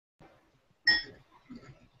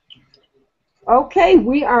Okay,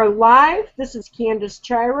 we are live. This is Candace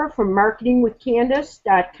Chira from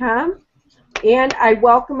marketingwithcandace.com, and I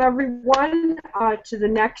welcome everyone to the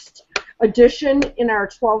next edition in our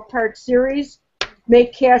 12-part series,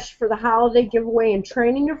 Make Cash for the Holiday Giveaway and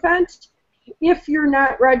Training Event. If you're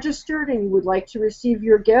not registered and you would like to receive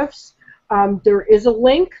your gifts, there is a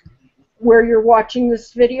link where you're watching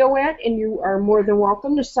this video at, and you are more than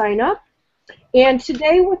welcome to sign up. And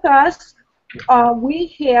today with us,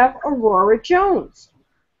 we have Aurore Jones.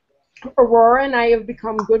 Aurore and I have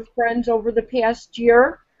become good friends over the past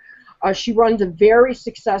year. She runs a very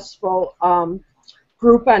successful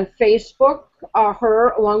group on Facebook, her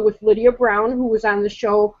along with Lydia Brown, who was on the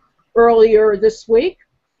show earlier this week.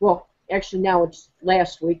 Well, actually now it's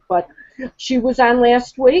last week, but she was on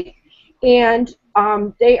last week. And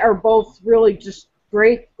they are both really just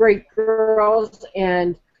great girls,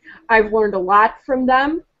 and I've learned a lot from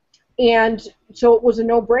them. And so it was a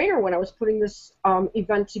no-brainer when I was putting this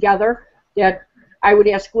event together that I would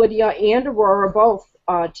ask Lydia and Aurora both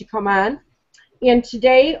to come on. And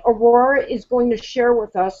today, Aurora is going to share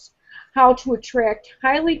with us how to attract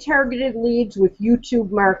highly targeted leads with YouTube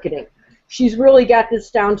marketing. She's really got this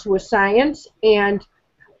down to a science. And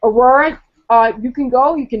Aurora, you can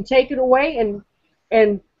go, you can take it away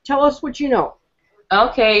and tell us what you know.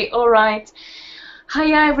 Okay, all right.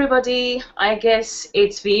 Hiya everybody, I guess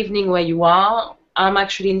it's the evening where you are. I'm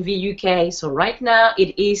actually in the UK, so right now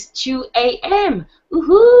it is 2 a.m.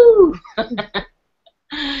 Woohoo!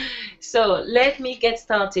 So let me get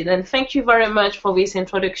started, and thank you very much for this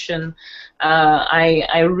introduction.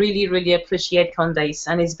 I really appreciate Candace,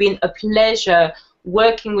 and it's been a pleasure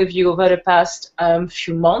working with you over the past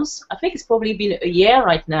few months. I think it's probably been a year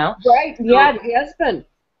right now. Right, yeah, it has been.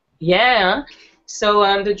 Yeah. So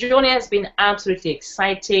the journey has been absolutely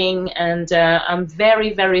exciting, and I'm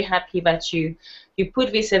very happy that you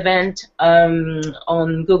put this event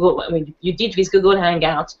on Google. I mean, you did this Google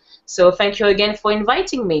Hangout. So thank you again for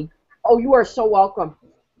inviting me. Oh, you are so welcome.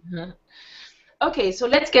 Okay, so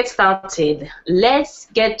let's get started. Let's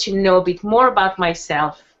get to know a bit more about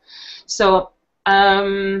myself. So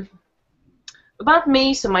about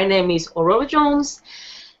me, so my name is Aurore Jones,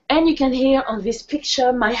 and you can hear on this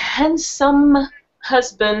picture my handsome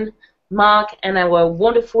husband Mark and our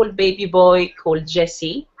wonderful baby boy called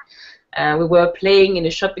Jesse. We were playing in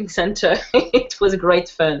a shopping center. It was great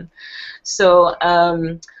fun. So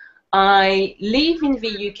I live in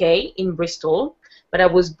the UK, in Bristol, but I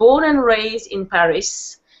was born and raised in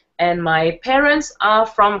Paris, and my parents are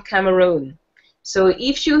from Cameroon. So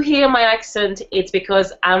if you hear my accent, it's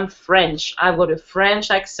because I'm French. I've got a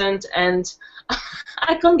French accent, and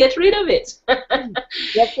I can't get rid of it.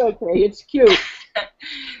 That's okay. It's cute.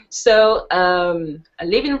 So I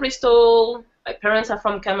live in Bristol. My parents are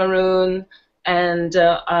from Cameroon, and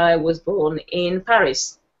I was born in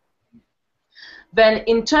Paris. Then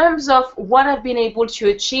in terms of what I've been able to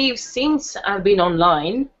achieve since I've been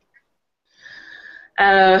online,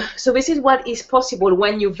 so this is what is possible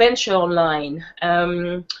when you venture online.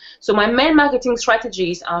 So my main marketing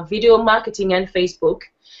strategies are video marketing and Facebook.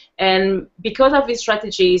 And because of these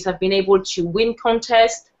strategies, I've been able to win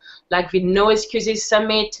contests like the No Excuses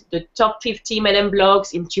Summit, the top 50 MLM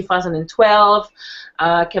blogs in 2012,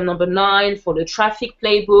 came number 9 for the traffic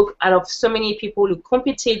playbook out of so many people who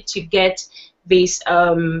competed to get these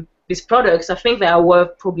products. I think they are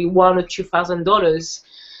worth probably $1,000 or $2,000.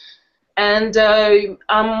 And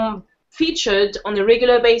I'm featured on a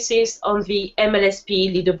regular basis on the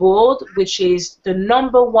MLSP leaderboard, which is the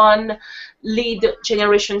 #1 lead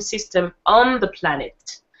generation system on the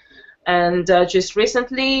planet. And just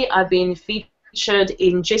recently, I've been featured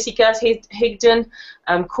in Jessica Higdon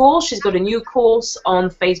course. She's got a new course on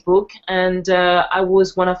Facebook, and I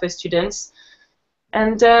was one of her students.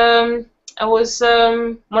 And I was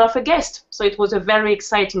one of her guests, so it was a very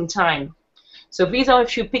exciting time. So these are a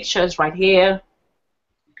few pictures right here.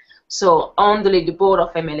 So on the leaderboard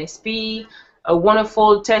of MLSP, a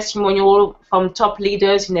wonderful testimonial from top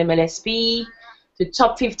leaders in MLSP, the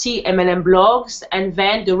top 50 MLM blogs, and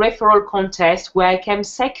then the referral contest where I came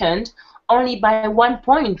second only by 1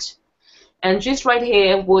 point. And just right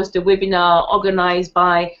here was the webinar organized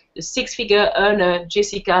by the 6-figure earner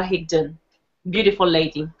Jessica Higdon. Beautiful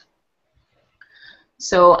lady.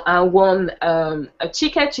 So I won a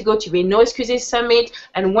ticket to go to the No Excuses Summit,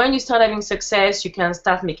 and when you start having success, you can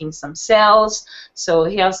start making some sales. So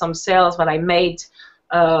here are some sales that I made.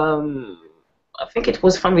 I think it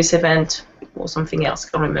was from this event or something else, I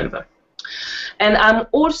can't remember. And I'm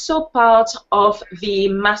also part of the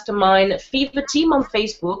Mastermind Fever team on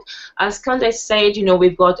Facebook. As Candace said, you know,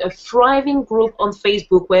 we've got a thriving group on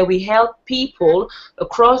Facebook where we help people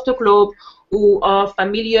across the globe who are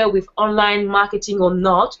familiar with online marketing or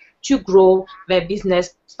not to grow their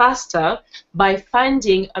business faster by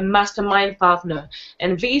finding a mastermind partner.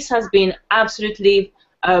 And this has been absolutely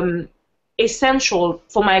essential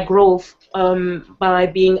for my growth by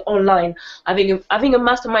being online. Having a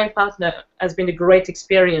mastermind partner has been a great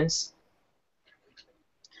experience.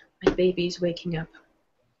 My baby is waking up.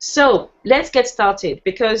 So let's get started,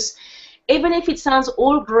 because even if it sounds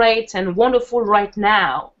all great and wonderful right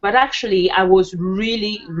now, but actually I was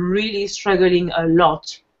really struggling a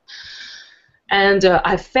lot. And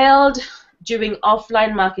I failed doing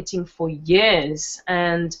offline marketing for years,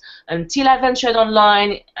 and until I ventured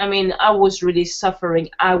online, I mean, I was really suffering.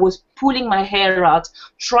 I was pulling my hair out,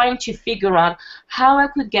 trying to figure out how I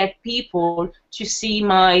could get people to see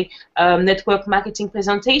my network marketing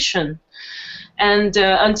presentation. And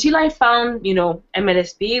until I found, you know,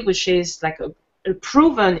 MLSP, which is like a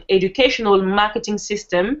proven educational marketing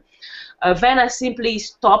system, then I simply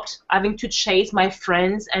stopped having to chase my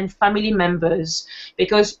friends and family members,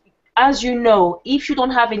 because as you know, if you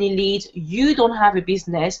don't have any leads, you don't have a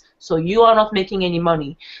business, so you are not making any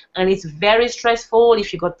money. And it's very stressful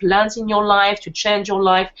if you've got plans in your life to change your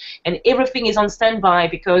life and everything is on standby,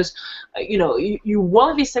 because you know, you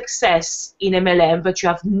want this success in MLM, but you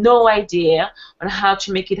have no idea on how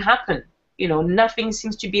to make it happen. You know, nothing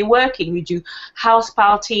seems to be working. You do house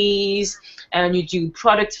parties, and you do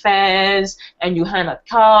product fairs, and you hand out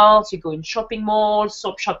cards, you go in shopping malls,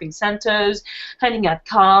 shopping centers, handing out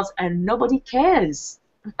cards, and nobody cares.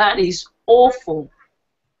 That is awful.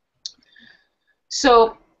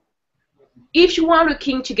 So if you are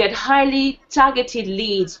looking to get highly targeted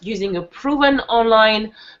leads using a proven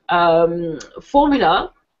online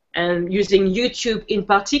formula, and using YouTube in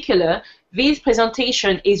particular, this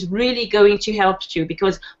presentation is really going to help you,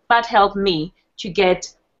 because that helped me to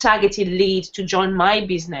get targeted leads to join my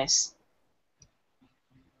business.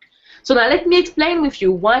 So now let me explain with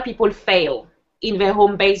you why people fail in their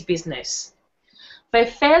home-based business. They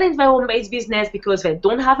fail in their home-based business because they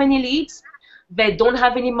don't have any leads, they don't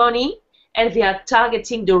have any money, and they are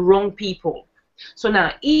targeting the wrong people. So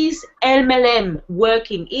now, is MLM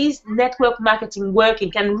working? Is network marketing working?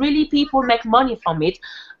 Can really people make money from it?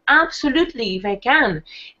 Absolutely, they can.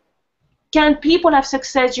 Can people have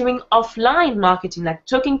success doing offline marketing, like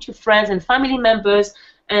talking to friends and family members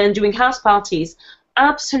and doing house parties?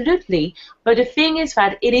 Absolutely. But the thing is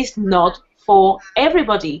that it is not for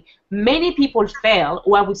everybody. Many people fail,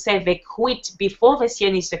 or I would say they quit before they see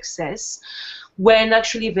any success, when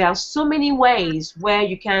actually there are so many ways where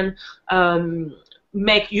you can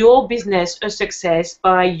make your business a success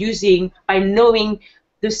by knowing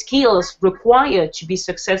the skills required to be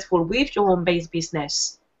successful with your home-based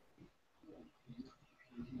business.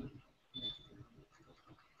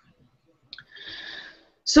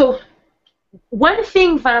 So one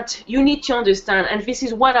thing that you need to understand, and this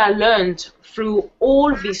is what I learned through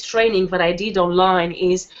all this training that I did online,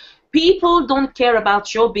 is people don't care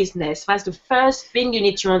about your business. That's the first thing you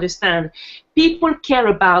need to understand. People care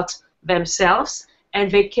about themselves,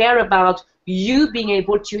 and they care about you being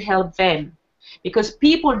able to help them. Because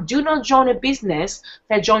people do not join a business,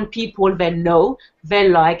 they join people they know, they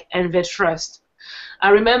like, and they trust. I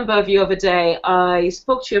remember the other day, I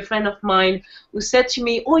spoke to a friend of mine who said to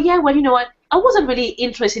me, oh yeah, well, you know what, I wasn't really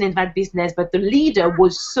interested in that business, but the leader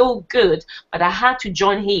was so good, but I had to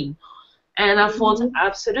join him. And I thought,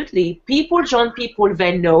 absolutely, people join people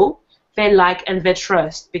they know, they like, and they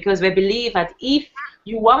trust, because they believe that if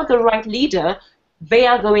you are the right leader, they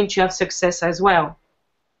are going to have success as well.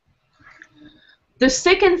 The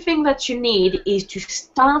second thing that you need is to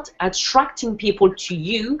start attracting people to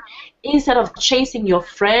you instead of chasing your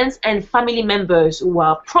friends and family members who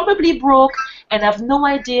are probably broke and have no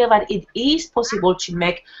idea that it is possible to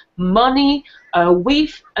make money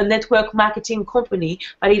with a network marketing company,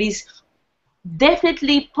 but it is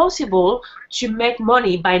definitely possible to make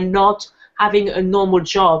money by not having a normal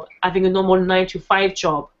job, having a normal 9-to-5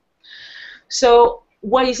 job. So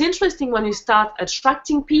what is interesting when you start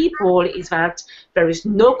attracting people is that there is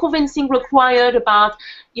no convincing required about,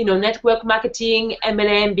 you know, network marketing,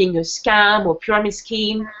 MLM being a scam or pyramid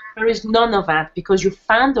scheme. There is none of that, because you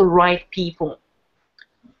found the right people.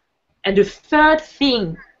 And the third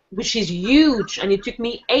thing, which is huge, and it took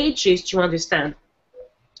me ages to understand,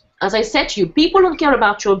 as I said to you, people don't care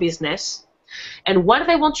about your business, and what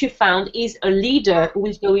they want to find is a leader who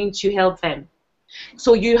is going to help them.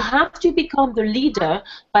 So you have to become the leader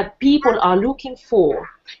that people are looking for,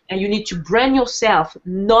 and you need to brand yourself,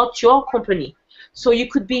 not your company. So you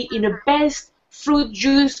could be in the best fruit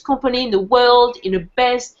juice company in the world, in the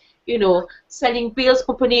best you know, selling bills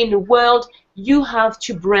company in the world, you have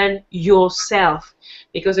to brand yourself.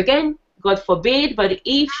 Because again, God forbid, but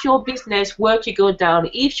if your business were to go down,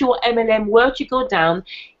 if your MLM were to go down,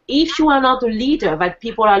 if you are not the leader that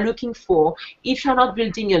people are looking for, if you're not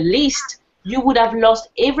building a list, you would have lost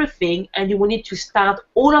everything and you will need to start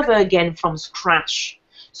all over again from scratch.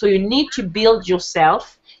 So you need to build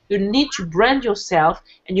yourself, you need to brand yourself,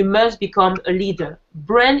 and you must become a leader.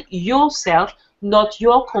 Brand yourself, not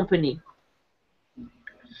your company.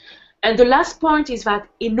 And the last point is that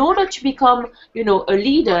in order to become, you know, a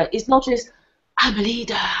leader, it's not just, I'm a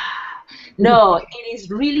leader. No, it is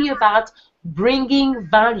really about bringing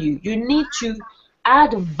value. You need to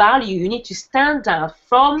add value. You need to stand out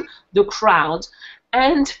from the crowd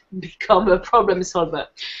and become a problem solver.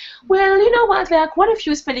 Well, you know what? There are quite a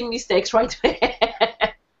few spelling mistakes right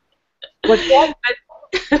there. What's that?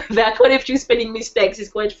 There are quite a few spelling mistakes. It's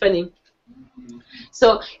quite funny.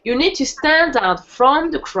 So you need to stand out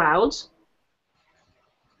from the crowd.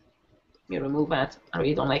 Let me remove that. I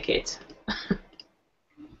really don't like it.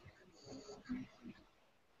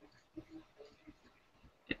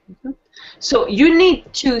 So you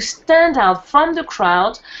need to stand out from the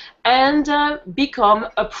crowd and become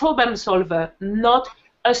a problem solver, not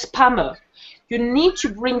a spammer. You need to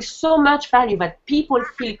bring so much value that people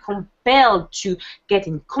feel compelled to get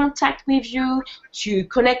in contact with you, to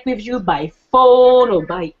connect with you by phone or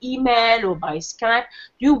by email or by Skype.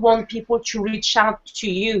 You want people to reach out to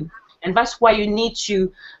you. And that's why you need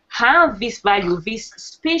to have this value, this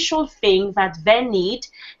special thing that they need,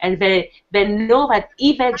 and they know that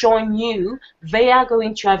if they join you, they are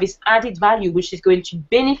going to have this added value which is going to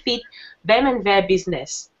benefit them and their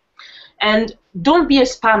business. And don't be a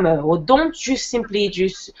spammer, or don't just simply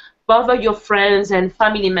just bother your friends and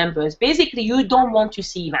family members. Basically, you don't want to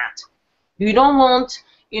see that. You don't want,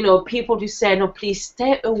 you know, people to say, no, please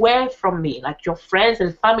stay away from me. Like your friends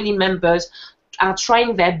and family members are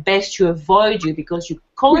trying their best to avoid you because you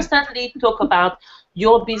constantly talk about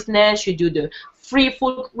your business. You do the free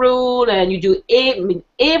food rule, and you do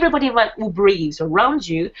everybody who breathes around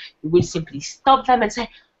you. You will simply stop them and say,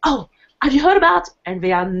 oh, have you heard about? And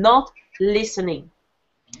they are not listening.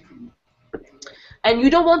 And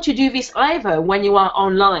you don't want to do this either when you are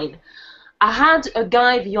online. I had a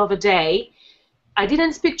guy the other day. I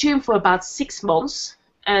didn't speak to him for about 6 months,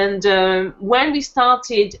 and when we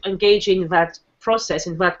started engaging that process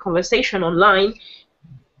and that conversation online,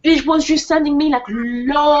 it was just sending me like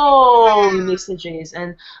long messages.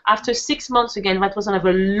 And after 6 months again, that was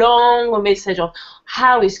another long message of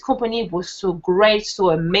how his company was so great,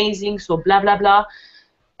 so amazing, so blah blah blah.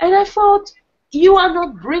 And I thought, you are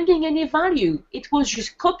not bringing any value. It was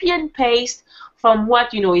just copy and paste from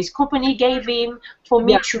what, you know, his company gave him for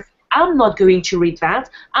me to. I'm not going to read that.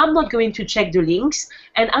 I'm not going to check the links,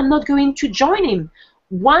 and I'm not going to join him.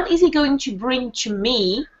 What is he going to bring to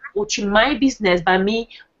me or to my business by me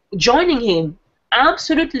joining him?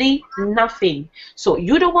 Absolutely nothing. So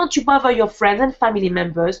you don't want to bother your friends and family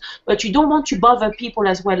members, but you don't want to bother people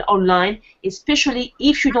as well online, especially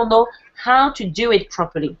if you don't know how to do it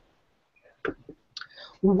properly.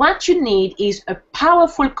 What you need is a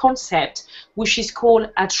powerful concept which is called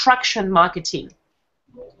attraction marketing.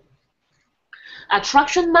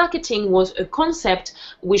 Attraction marketing was a concept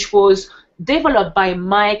which was developed by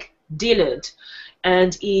Mike Dillard,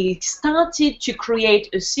 and he started to create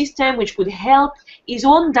a system which would help his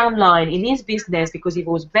own downline in his business because he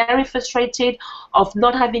was very frustrated of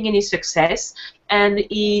not having any success, and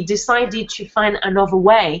he decided to find another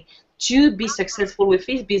way to be successful with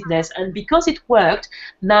his business. And because it worked,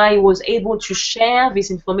 now he was able to share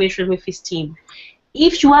this information with his team.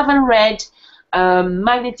 If you haven't read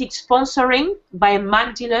Magnetic Sponsoring by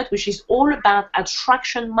Mike Dillard, which is all about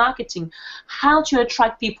attraction marketing, how to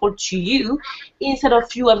attract people to you instead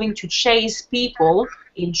of you having to chase people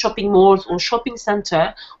in shopping malls or shopping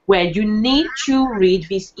center, where you need to read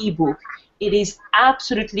this ebook. It is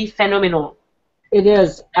absolutely phenomenal. It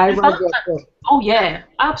is. I read it too. Oh yeah,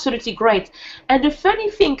 absolutely great. And the funny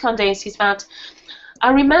thing, Candace, is that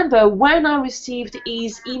I remember when I received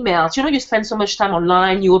his emails, you know, you spend so much time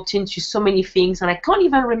online, you opt into so many things, and I can't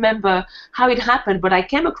even remember how it happened, but I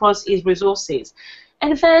came across his resources.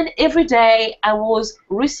 And then every day I was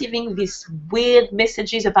receiving these weird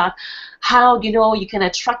messages about how, you know, you can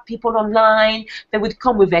attract people online. They would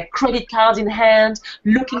come with their credit cards in hand,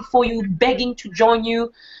 looking for you, begging to join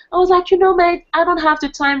you. I was like, you know, mate, I don't have the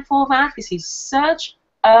time for that. This is such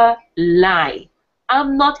a lie.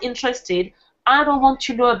 I'm not interested. I don't want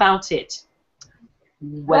to know about it.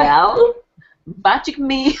 Well, that took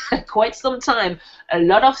me quite some time. A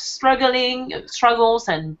lot of struggles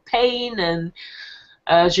and pain, and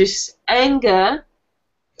just anger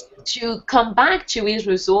to come back to his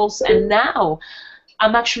resource. And now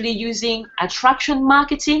I'm actually using attraction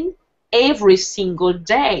marketing every single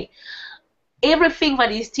day. Everything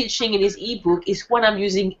that he's teaching in his ebook is what I'm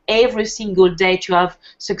using every single day to have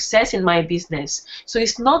success in my business. So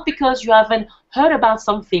it's not because you haven't heard about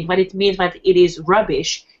something that it means that it is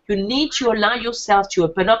rubbish. You need to allow yourself to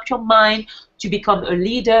open up your mind, to become a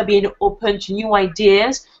leader, being open to new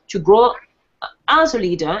ideas, to grow as a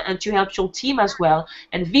leader, and to help your team as well.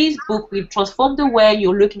 And this book will transform the way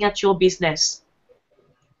you're looking at your business.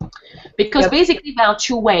 Because basically there are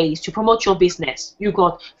two ways to promote your business. You've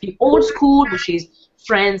got the old school, which is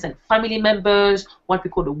friends and family members, what we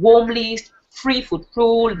call the warm list, free food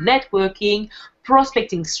rule, networking,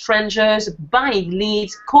 prospecting strangers, buying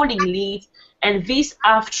leads, calling leads, and this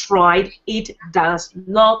I've tried, it does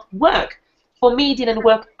not work. For me, it didn't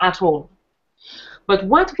work at all. But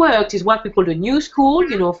what worked is what we call the new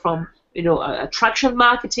school, from attraction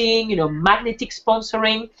marketing, magnetic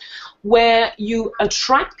sponsoring, where you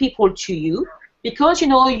attract people to you because when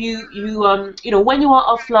you are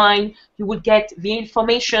offline, you will get the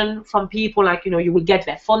information from people, like you will get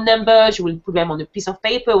their phone numbers, you will put them on a piece of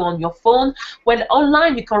paper or on your phone. Well,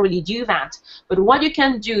 online you can't really do that. But what you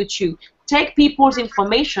can do to take people's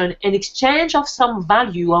information in exchange of some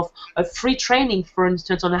value of a free training, for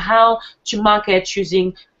instance, on how to market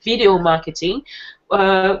using video marketing,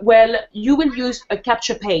 well, you will use a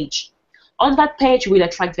capture page. On that page, you will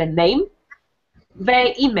attract their name,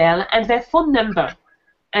 their email, and their phone number.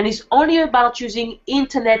 And it's only about using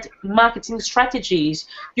internet marketing strategies,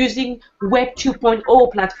 using Web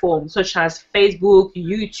 2.0 platforms such as Facebook,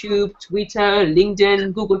 YouTube, Twitter,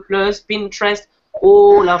 LinkedIn, Google+, Pinterest,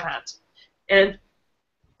 all of that. And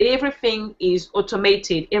everything is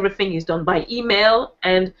automated. Everything is done by email.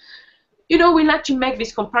 And we like to make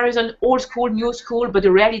this comparison, old school, new school, but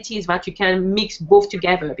the reality is that you can mix both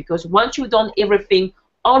together, because once you've done everything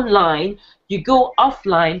online, you go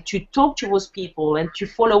offline to talk to those people and to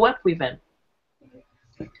follow up with them.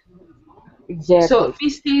 Exactly. So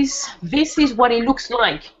this is what it looks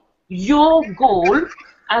like. Your goal,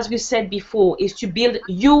 as we said before, is to build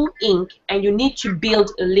your Inc., and you need to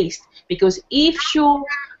build a list, because if your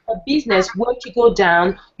business were to go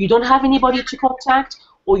down, you don't have anybody to contact,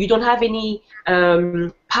 or you don't have any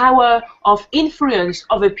power of influence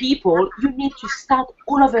over people, you need to start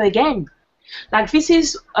all over again. Like, this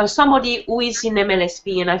is somebody who is in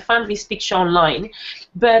MLSP, and I found this picture online,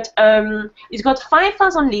 but it's got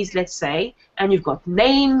 5,000 leads, let's say, and you've got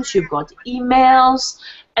names, you've got emails,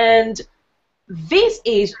 and this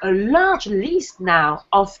is a large list now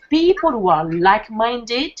of people who are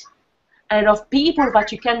like-minded and of people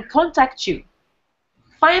that you can contact you.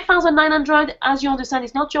 5,900, as you understand,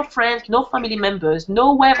 is not your friends, no family members,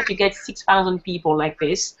 nowhere that you get 6,000 people like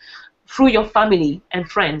this through your family and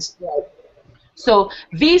friends. Right. So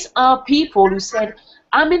these are people who said,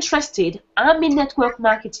 I'm interested, I'm in network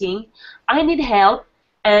marketing, I need help,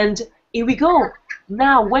 and here we go.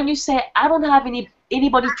 Now, when you say, I don't have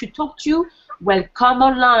anybody to talk to, well, come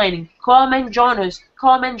online, come and join us,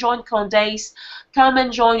 come and join Candace, come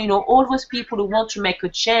and join, all those people who want to make a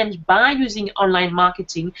change by using online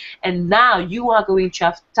marketing, and now you are going to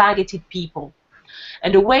have targeted people.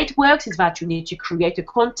 And the way it works is that you need to create a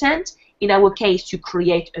content, in our case, to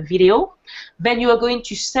create a video, then you are going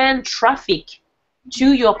to send traffic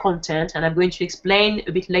to your content, and I'm going to explain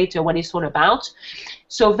a bit later what it's all about.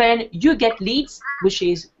 So then you get leads, which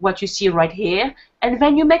is what you see right here, and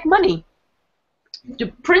then you make money.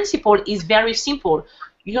 The principle is very simple.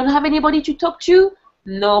 You don't have anybody to talk to?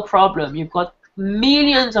 No problem. You've got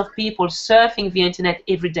millions of people surfing the internet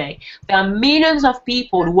every day. There are millions of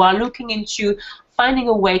people who are looking into finding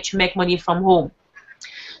a way to make money from home.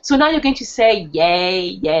 So now you're going to say, yay,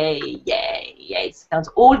 yay, yay, yay, it sounds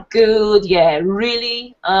all good, yeah,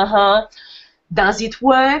 really, Does it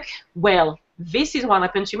work? Well, this is what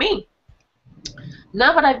happened to me.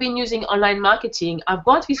 Now that I've been using online marketing, I've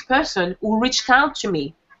got this person who reached out to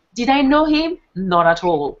me. Did I know him? Not at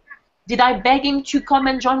all. Did I beg him to come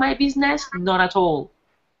and join my business? Not at all.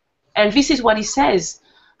 And this is what he says.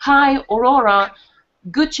 Hi, Aurora.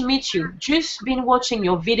 Good to meet you. Just been watching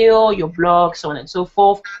your video, your blog, so on and so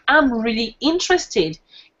forth. I'm really interested.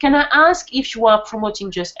 Can I ask if you are promoting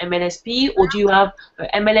just MLSP, or do you have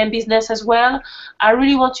an MLM business as well? I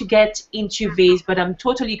really want to get into this, but I'm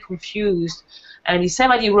totally confused. And he said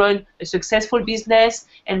that he run a successful business,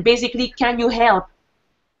 and basically, can you help?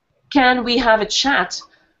 Can we have a chat?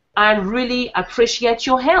 I really appreciate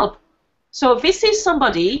your help. So this is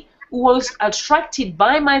somebody who was attracted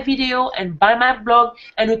by my video and by my blog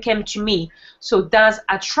and who came to me. So does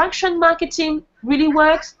attraction marketing really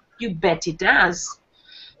work? You bet it does.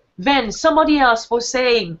 Then somebody else was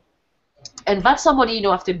saying, and that somebody, you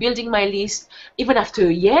know, after building my list, even after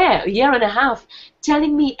a year and a half,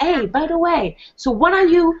 telling me, hey, by the way, so what are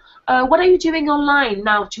you doing online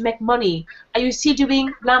now to make money? Are you still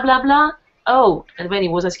doing blah, blah, blah? Oh, and then he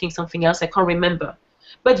was asking something else, I can't remember.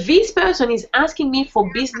 But this person is asking me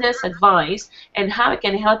for business advice and how I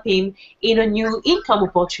can help him in a new income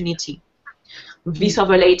opportunity. This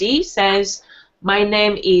other lady says, my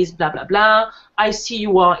name is blah, blah, blah. I see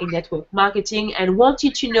you are in network marketing and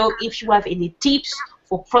wanted to know if you have any tips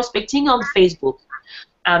for prospecting on Facebook.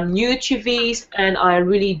 I'm new to this and I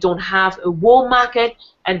really don't have a warm market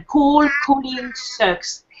and cold calling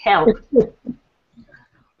sucks. Help.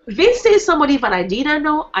 This is somebody that I didn't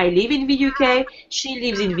know. I live in the UK, she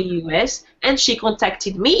lives in the US, and she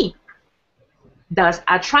contacted me. Does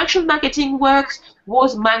attraction marketing work?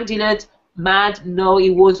 Was Mark Dillard mad? No, he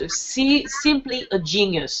was simply a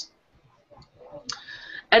genius.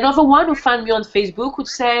 Another one who found me on Facebook who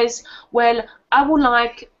says, well, I would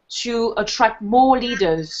like to attract more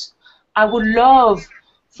leaders. I would love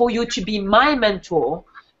for you to be my mentor.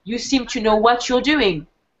 You seem to know what you're doing.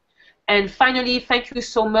 And finally, thank you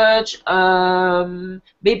so much.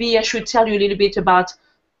 Maybe I should tell you a little bit about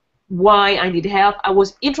why I need help. I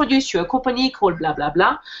was introduced to a company called blah, blah,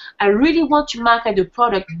 blah. I really want to market the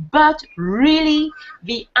product, but really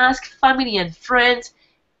the ask family and friends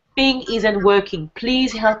thing isn't working.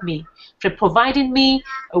 Please help me. For providing me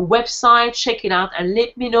a website, check it out and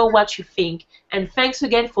let me know what you think. And thanks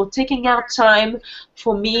again for taking out time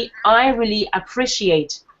for me. I really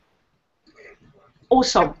appreciate.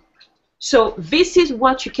 Awesome. So this is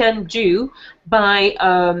what you can do by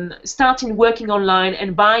starting working online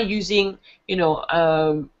and by using,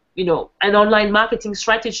 an online marketing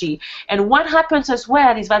strategy. And what happens as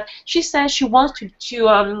well is that she says she wants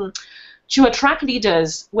to attract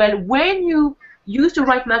leaders. Well, when you use the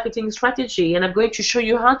right marketing strategy, and I'm going to show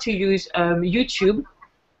you how to use YouTube,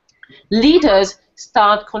 leaders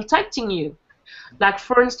start contacting you. Like,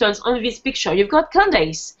 for instance, on this picture, you've got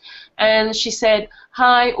Candace. And she said,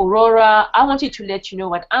 hi, Aurora, I wanted to let you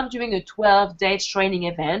know that I'm doing a 12-day training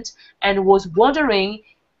event and was wondering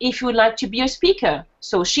if you would like to be a speaker.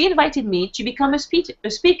 So she invited me to become a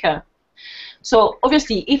speaker. So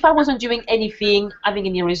obviously, if I wasn't doing anything, having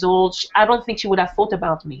any results, I don't think she would have thought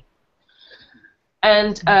about me.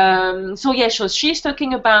 And so yeah, so she's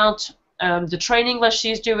talking about the training that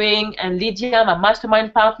she's doing, and Lydia, my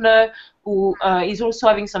mastermind partner, who is also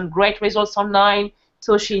having some great results online,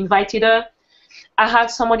 so she invited her. I had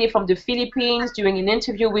somebody from the Philippines doing an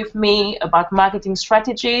interview with me about marketing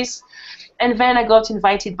strategies. And then I got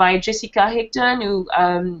invited by Jessica Higdon,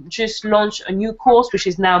 who just launched a new course, which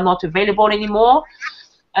is now not available anymore,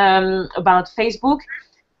 about Facebook.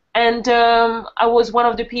 And I was one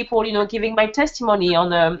of the people, giving my testimony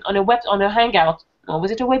on a Hangout. Or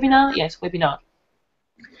was it a webinar? Yes, webinar.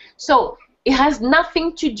 So it has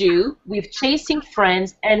nothing to do with chasing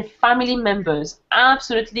friends and family members.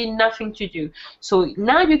 Absolutely nothing to do. So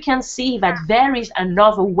now you can see that there is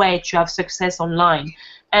another way to have success online,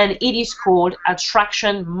 and it is called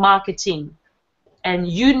attraction marketing. And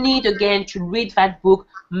you need, again, to read that book,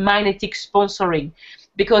 Magnetic Sponsoring,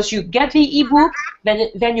 because you get the ebook,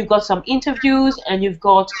 then you've got some interviews, and you've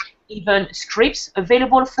got even scripts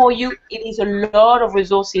available for you. It is a lot of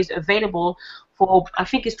resources available for, I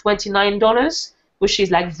think it's $29, which is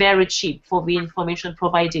like very cheap for the information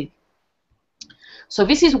provided. So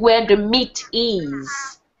this is where the meat is.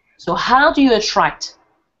 So how do you attract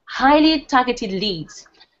highly targeted leads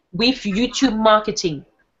with YouTube marketing?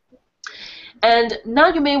 And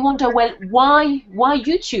now you may wonder, well, why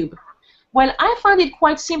YouTube? Well, I find it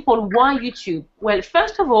quite simple. Why YouTube? Well,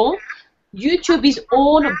 first of all, YouTube is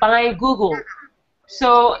owned by Google.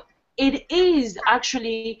 So it is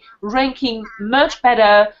actually ranking much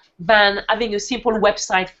better than having a simple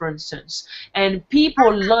website, for instance. And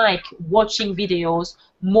people like watching videos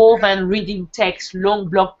more than reading text, long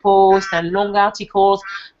blog posts and long articles.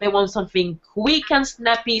 They want something quick and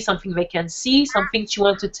snappy, something they can see, something to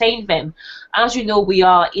entertain them. As you know, we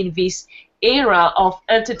are in this era of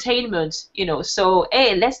entertainment, so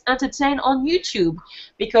hey, let's entertain on YouTube,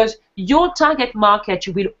 because your target market,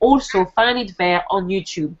 you will also find it there on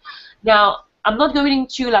YouTube. Now, I'm not going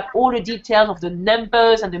into all the details of the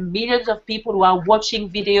numbers and the millions of people who are watching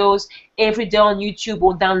videos every day on YouTube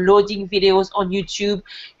or downloading videos on YouTube.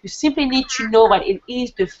 You simply need to know that it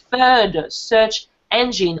is the third search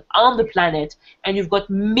engine on the planet, and you've got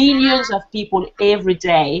millions of people every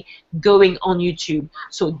day going on YouTube.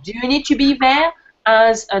 So do you need to be there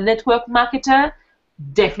as a network marketer?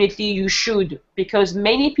 Definitely you should, because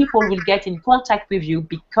many people will get in contact with you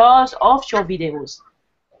because of your videos.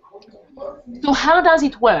 So how does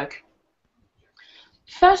it work?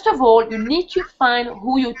 First of all, you need to find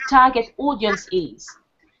who your target audience is.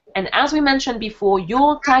 And as we mentioned before,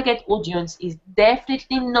 your target audience is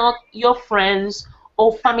definitely not your friends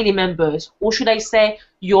or family members, or should I say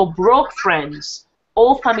your broke friends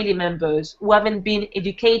or family members who haven't been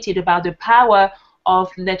educated about the power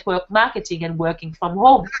of network marketing and working from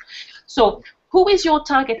home. So who is your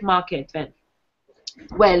target market then?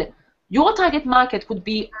 Well, your target market would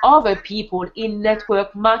be other people in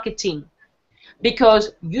network marketing,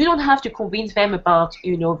 because you don't have to convince them about,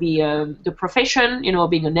 you know, the profession, you know,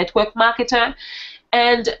 being a network marketer,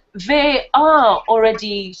 and they are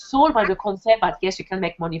already sold by the concept that yes, you can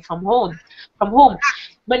make money from home.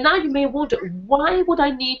 But now you may wonder, why would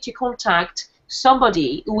I need to contact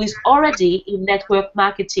somebody who is already in network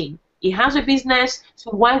marketing? He has a business,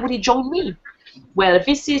 so why would he join me? Well,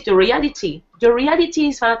 this is the reality. The reality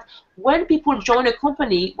is that when people join a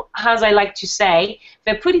company, as I like to say,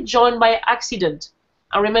 they're pretty joined by accident.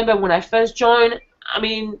 I remember when I first joined, I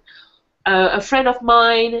mean, a friend of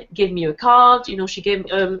mine gave me a card. You know, she gave.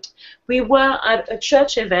 We were at a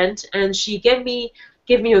church event, and she gave me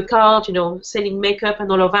a card. You know, selling makeup and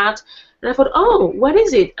all of that. And I thought, oh, what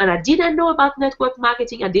is it? And I didn't know about network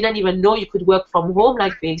marketing. I didn't even know you could work from home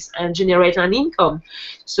like this and generate an income.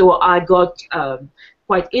 So I got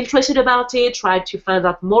quite interested about it, tried to find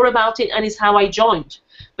out more about it, and it's how I joined.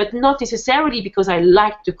 But not necessarily because I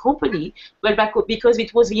liked the company, but because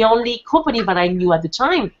it was the only company that I knew at the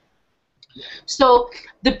time. So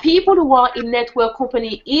the people who are in network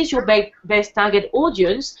company is your best target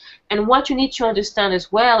audience, and what you need to understand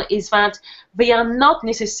as well is that they are not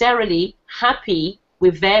necessarily happy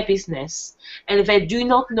with their business, and they do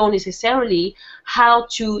not know necessarily how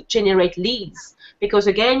to generate leads, because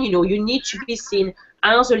again, you know, you need to be seen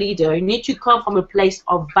as a leader. You need to come from a place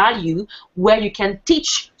of value where you can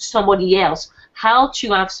teach somebody else how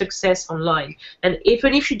to have success online. And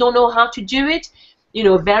even if you don't know how to do it, you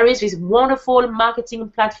know, there is this wonderful marketing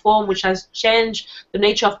platform which has changed the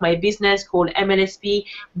nature of my business called MLSP.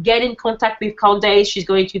 Get in contact with Candace. She's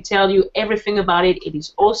going to tell you everything about it. It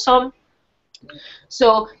is awesome.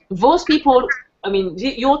 So those people, I mean,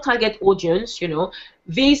 your target audience, you know,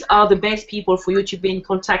 these are the best people for you to be in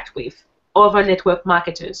contact with, other network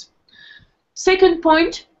marketers. Second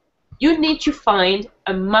point, you need to find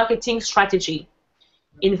a marketing strategy.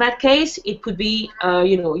 In that case, it could be,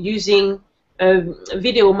 you know, using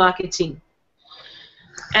video marketing.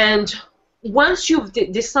 And once you've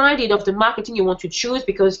decided of the marketing you want to choose,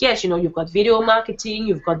 because yes, you know, you've got video marketing,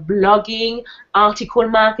 you've got blogging, article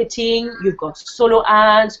marketing, you've got solo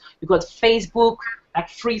ads, you've got Facebook, like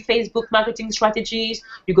free Facebook marketing strategies,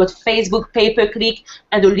 you've got Facebook pay-per-click,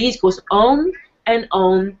 and the list goes on and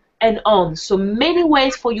on and on. So many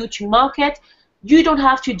ways for you to market. You don't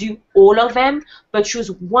have to do all of them, but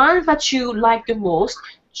choose one that you like the most.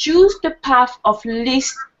 Choose the path of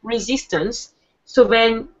least resistance, so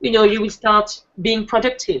then, you know, you will start being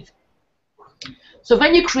productive. So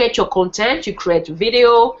then you create your content, you create a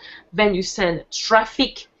video, then you send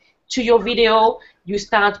traffic to your video, you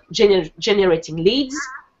start generating leads,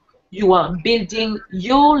 you are building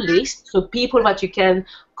your list, so people that you can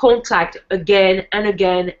contact again and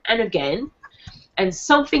again and again. And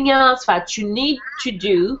something else that you need to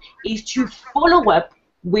do is to follow up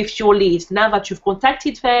with your leads. Now that you've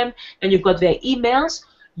contacted them and you've got their emails,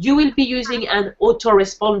 you will be using an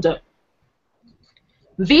autoresponder.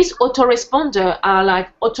 These autoresponder are like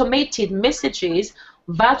automated messages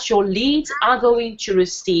that your leads are going to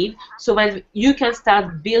receive, so that you can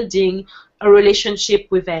start building a relationship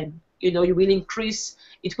with them. You know, you will increase,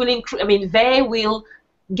 it will increase, I mean, they will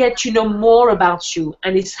get to know more about you,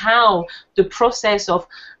 and it's how the process of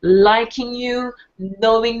liking you,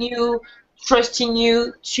 knowing you, trusting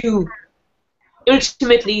you, to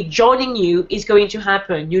ultimately joining you is going to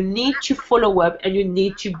happen. You need to follow up, and you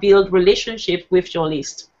need to build relationship with your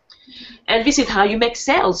list. And this is how you make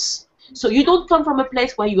sales. So you don't come from a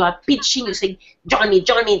place where you are pitching, you say, join me,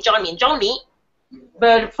 join me, join me, join me,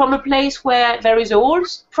 but from a place where there is a whole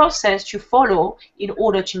process to follow in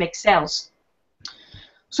order to make sales.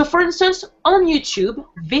 So for instance, on YouTube,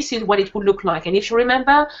 this is what it would look like. And if you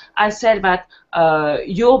remember, I said that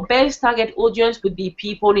your best target audience would be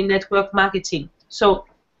people in network marketing. So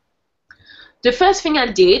the first thing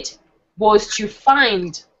I did was to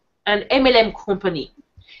find an MLM company.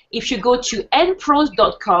 If you go to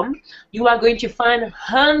npros.com, you are going to find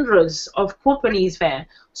hundreds of companies there.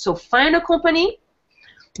 So find a company,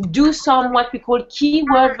 do some what we call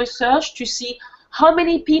keyword research to see how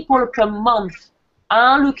many people per month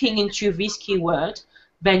are looking into this keyword.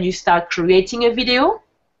 Then you start creating a video.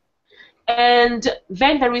 And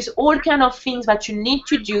then there is all kind of things that you need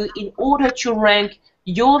to do in order to rank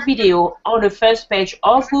your video on the first page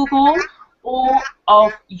of Google or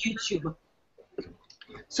of YouTube.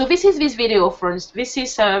 So this is this video, friends. This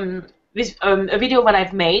is a video that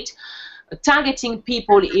I've made targeting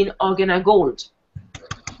people in Organa Gold.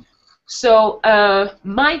 So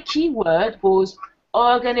my keyword was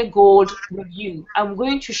Organa Gold review. I'm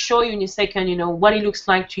going to show you in a second, what it looks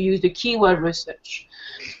like to use the keyword research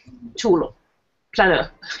tool planner.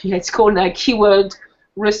 Yeah, it's called a keyword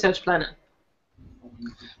research planner.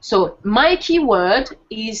 So my keyword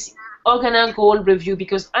is Organa Gold review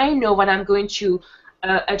because I know that I'm going to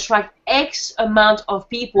attract X amount of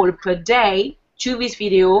people per day to this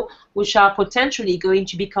video, which are potentially going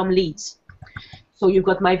to become leads. So you've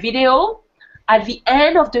got my video. At the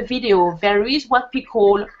end of the video, there is what we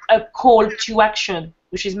call a call to action,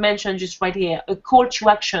 which is mentioned just right here, a call to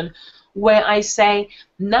action, where I say,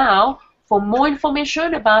 now, for more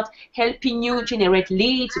information about helping you generate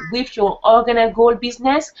leads with your Organa Gold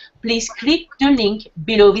business, please click the link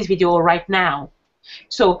below this video right now.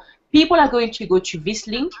 So people are going to go to this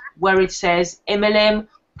link where it says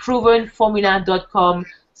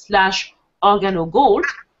mlmprovenformula.com/organogold.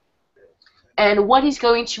 And what is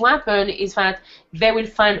going to happen is that they will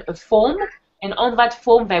find a form, and on that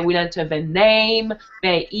form they will enter their name,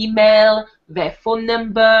 their email, their phone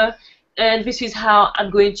number, and this is how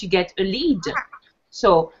I'm going to get a lead.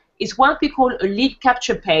 So it's what we call a lead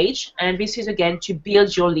capture page, and this is again to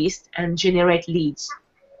build your list and generate leads.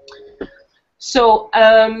 So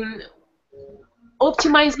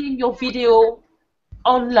optimizing your video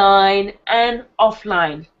online and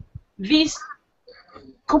offline. This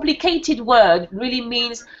complicated word really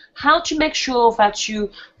means how to make sure that you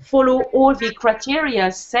follow all the criteria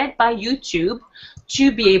set by YouTube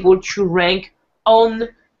to be able to rank on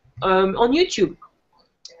YouTube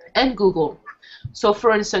and Google. So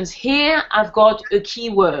for instance, here I've got a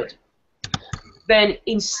keyword. Then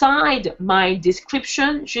inside my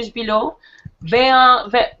description, just below,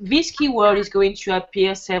 this keyword is going to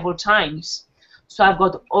appear several times. So I've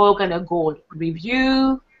got Organa Gold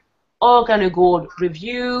review, Organa Gold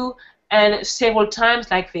review, and several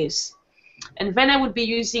times like this. And then I would be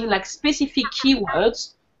using like specific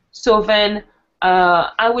keywords. So then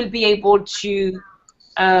I will be able to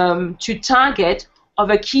target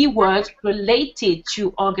other keywords related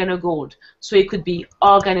to Organa Gold. So it could be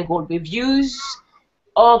Organa Gold reviews,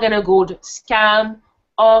 Organa Gold scam,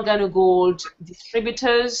 Organa Gold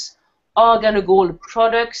distributors, Organa Gold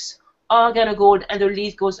products, Organa Gold, and the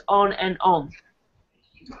list goes on and on.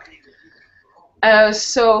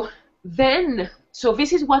 So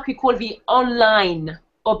this is what we call the online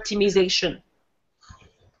optimization.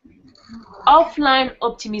 Offline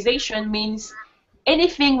optimization means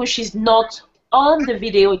anything which is not on the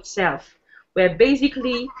video itself, where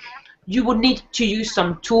basically you would need to use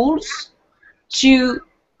some tools to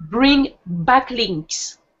bring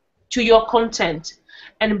backlinks to your content.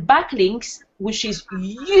 And backlinks, which is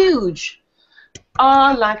huge,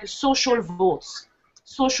 are like social votes,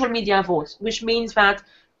 social media votes, which means that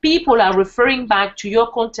people are referring back to your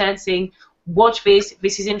content saying, watch this,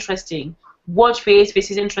 this is interesting. Watch this, this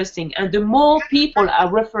is interesting. And the more people are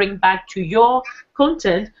referring back to your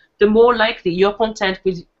content, the more likely your content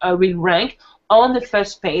will rank on the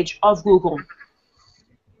first page of Google.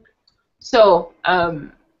 So,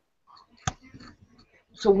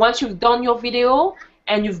 so once you've done your video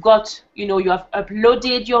and you've got, you have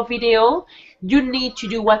uploaded your video, you need to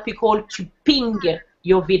do what we call to ping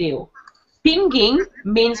your video. Pinging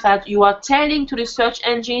means that you are telling to the search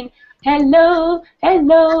engine, hello,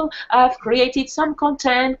 hello, I've created some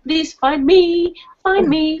content, please find me,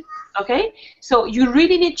 okay? So you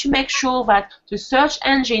really need to make sure that the search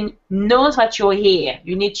engine knows that you're here.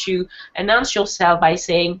 You need to announce yourself by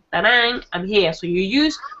saying, ta-dang, I'm here. So you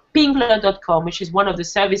use pingler.com, which is one of the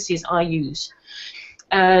services I use.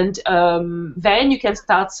 And then you can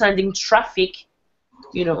start sending traffic,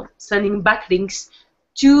 sending backlinks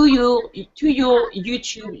to your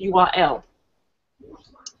YouTube URL.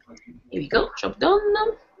 Here we go, job done.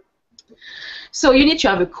 So you need to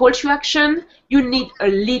have a call to action. You need a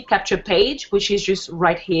lead capture page, which is just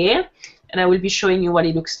right here, and I will be showing you what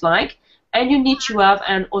it looks like. And you need to have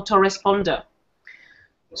an autoresponder.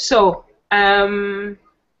 So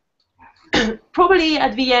probably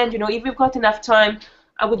at the end, if you've got enough time,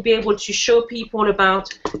 I would be able to show people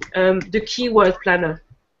about the keyword planner.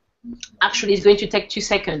 Actually, it's going to take 2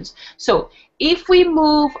 seconds. So if we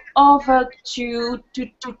move over to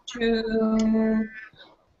the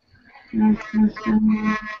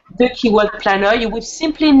keyword planner, you would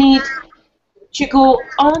simply need to go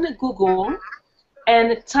on Google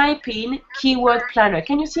and type in keyword planner.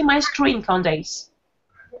 Can you see my screen, Candace?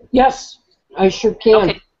 Yes, I sure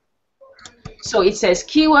can. Okay. So it says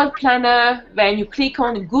keyword planner, then you click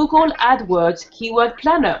on Google AdWords keyword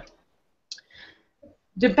planner.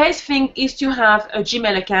 The best thing is to have a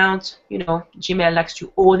Gmail account. You know, Gmail likes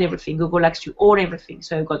to own everything. Google likes to own everything.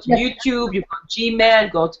 So you've got YouTube, you've got Gmail,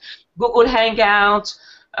 you've got Google Hangout,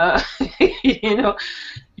 you know,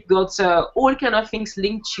 you've got all kind of things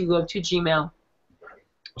linked to Gmail,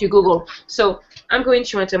 to Google. So I'm going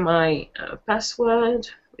to enter my password,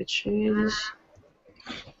 which is...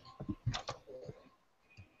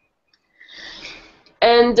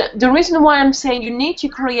 And the reason why I'm saying you need to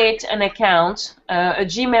create an account, a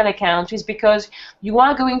Gmail account, is because you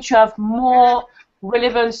are going to have more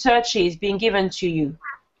relevant searches being given to you.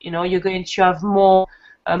 You know, you're going to have more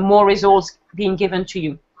results being given to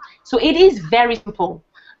you. So it is very simple.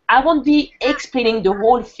 I won't be explaining the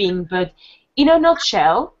whole thing, but in a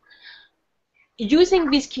nutshell, using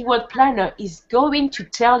this keyword planner is going to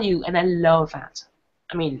tell you, and I love that.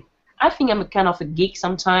 I mean, I think I'm a kind of a geek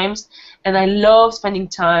sometimes, and I love spending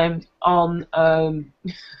time on on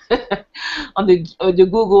the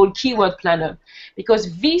Google Keyword Planner,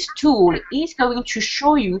 because this tool is going to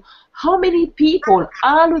show you how many people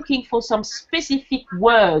are looking for some specific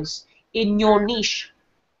words in your niche.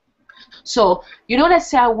 So, you know, let's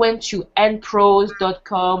say I went to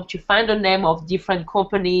npros.com to find the name of different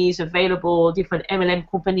companies available, different MLM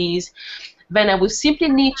companies. Then I will simply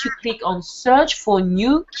need to click on search for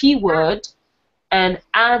new keyword and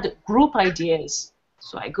add group ideas.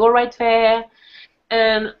 So I go right there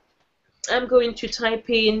and I'm going to type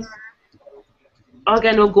in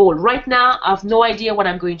organogold. Right now I have no idea what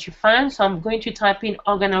I'm going to find, so I'm going to type in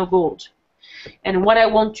organogold. And what I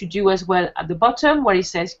want to do as well at the bottom where it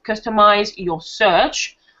says customize your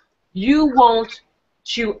search, you want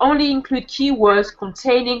to only include keywords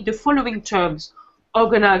containing the following terms: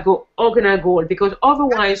 organogold, because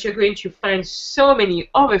otherwise you're going to find so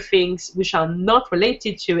many other things which are not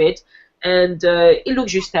related to it, and it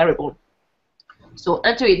looks just terrible. So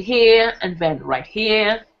enter it here and then right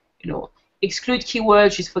here, you know, exclude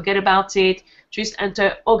keywords, just forget about it, just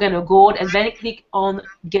enter organogold and then click on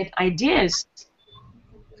get ideas.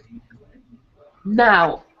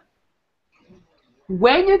 Now,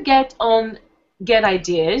 when you get on get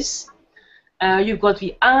ideas, you've got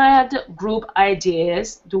the add group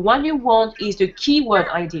ideas. The one you want is the keyword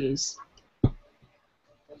ideas.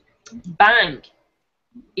 Bang!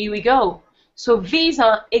 Here we go. So these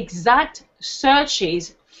are exact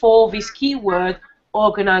searches for this keyword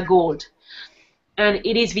organogold. And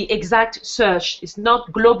it is the exact search. It's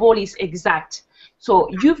not global, it's exact. So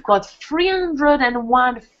you've got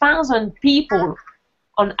 301,000 people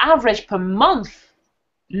on average per month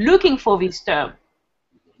looking for this term.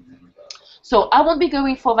 So I won't be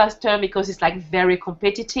going for that term because it's like very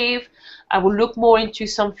competitive. I will look more into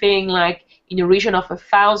something like in the region of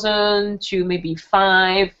 1,000 to maybe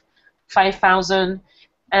 5,000.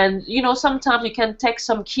 And you know, sometimes you can take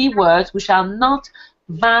some keywords which are not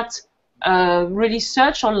that really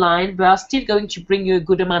searched online, but are still going to bring you a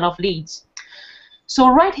good amount of leads. So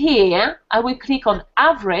right here, I will click on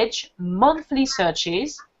average monthly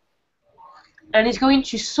searches, and it's going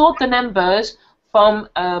to sort the numbers from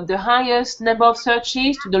the highest number of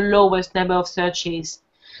searches to the lowest number of searches.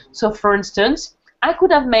 So for instance, I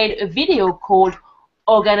could have made a video called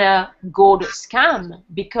organogold scam,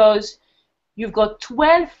 because you've got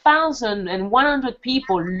 12,100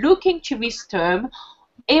 people looking to this term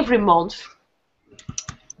every month.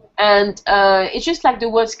 And it's just like the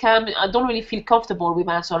word scam, I don't really feel comfortable with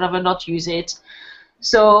that, so I'd rather not use it.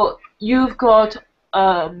 So you've got,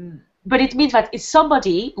 but it means that it's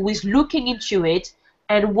somebody who is looking into it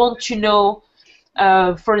and want to know,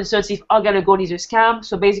 for instance, if organogold is a scam.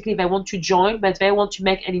 So basically they want to join, but they want to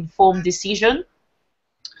make an informed decision.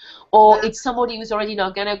 Or it's somebody who's already in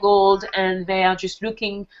organogold and they are just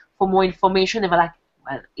looking for more information, and they're like,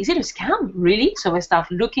 well, is it a scam, really? So they start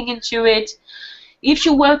looking into it. If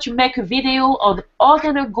you were to make a video on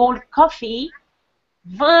organogold coffee,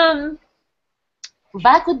 then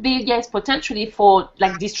that could be, yes, potentially for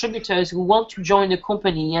like distributors who want to join the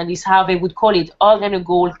company, and is how they would call it,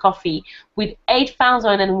 organogold coffee, with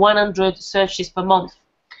 8,100 searches per month.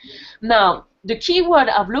 Now, the keyword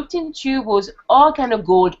I've looked into was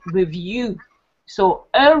organogold review. So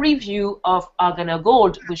a review of Organo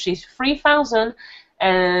Gold, which is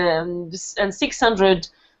 3,600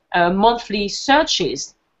 monthly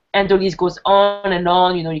searches, and the list goes on and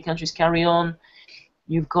on. You know, you can just carry on.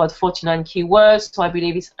 You've got 49 keywords, so I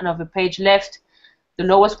believe it's another page left. The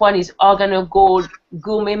lowest one is Organo Gold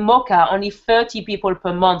Gourmet Mocha. Only 30 people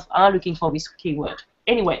per month are looking for this keyword.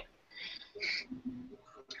 Anyway,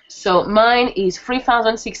 so mine is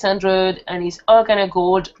 3,600 and is Organo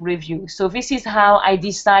Gold review. So this is how I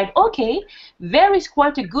decide, okay, there is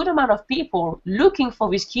quite a good amount of people looking for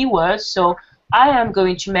this keyword, so I am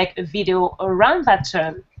going to make a video around that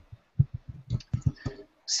term.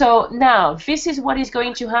 So now, this is what is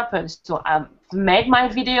going to happen. So I've made my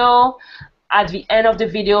video. At the end of the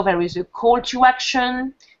video, there is a call to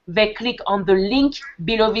action. They click on the link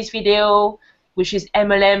below this video, which is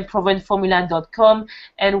mlmprovenformula.com.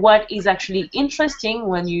 And what is actually interesting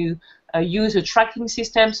when you use a tracking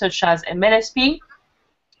system such as MLSP,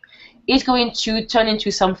 is going to turn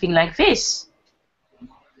into something like this,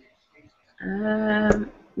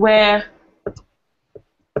 where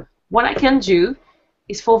what I can do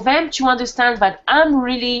is for them to understand that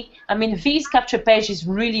this capture page is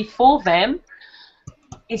really for them.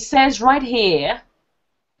 It says right here,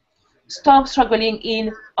 stop struggling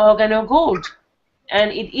in Organo Gold.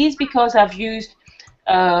 And it is because I've used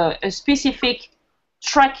a specific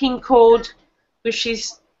tracking code, which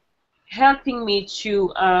is helping me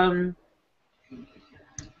to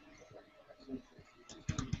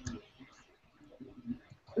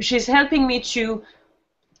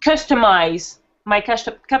customize my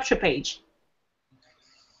capture page.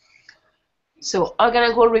 So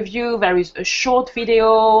Organo Gold review, there is a short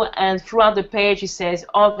video, and throughout the page it says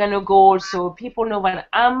Organo Gold, so people know that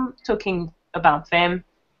I'm talking about them.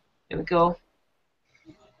 Here we go.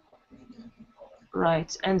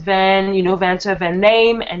 Right, and then they enter their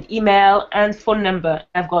name and email and phone number.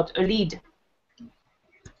 I've got a lead.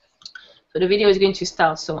 So the video is going to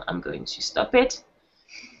start, so I'm going to stop it.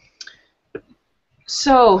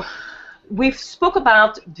 So we've spoke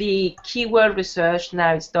about the keyword research,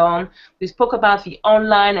 now it's done. We spoke about the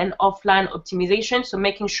online and offline optimization, so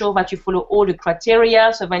making sure that you follow all the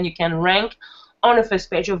criteria so then you can rank on the first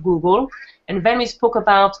page of Google. And then we spoke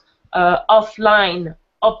about offline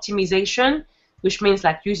optimization, which means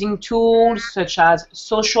like using tools such as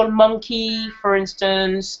Monkee, for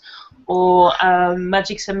instance, or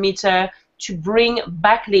Magic Submitter to bring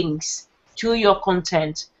backlinks to your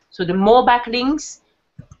content. So the more backlinks,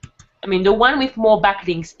 the one with more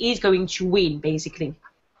backlinks is going to win, basically.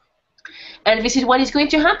 And this is what is going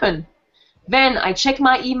to happen. Then I check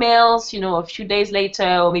my emails, a few days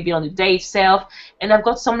later, or maybe on the day itself, and I've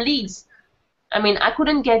got some leads. I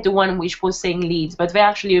couldn't get the one which was saying leads, but they're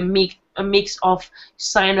actually a mix of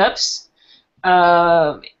sign-ups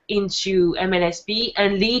into MLSP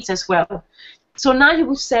and leads as well. So now you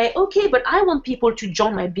would say, okay, but I want people to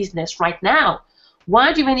join my business right now.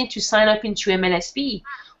 Why do they need to sign up into MLSP?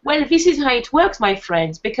 Well, this is how it works, my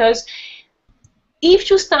friends, because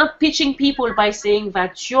if you start pitching people by saying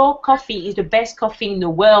that your coffee is the best coffee in the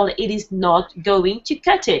world, it is not going to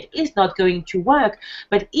cut it. It's not going to work.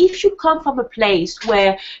 But if you come from a place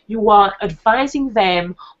where you are advising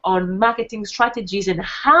them on marketing strategies and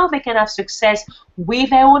how they can have success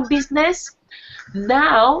with their own business,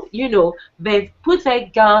 now, they've put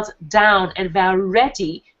their guards down and they're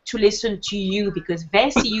ready to listen to you because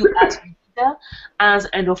they see you as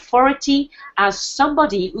an authority, as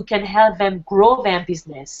somebody who can help them grow their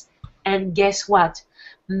business. And guess what?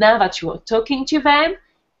 Now that you are talking to them,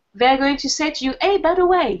 they're going to say to you, hey, by the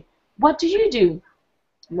way, what do you do?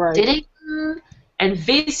 Right. And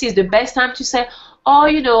this is the best time to say, oh,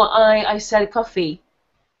 I sell coffee.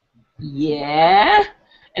 Yeah.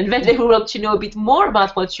 And then they will want to know a bit more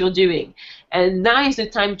about what you're doing. And now is the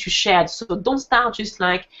time to share. So don't start just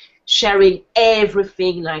like sharing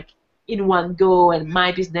everything like in one go and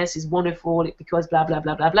my business is wonderful because blah, blah,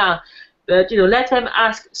 blah, blah, blah. But, let them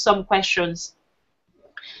ask some questions.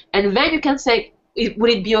 And then you can say, would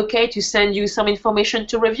it be okay to send you some information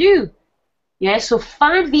to review? Yeah, so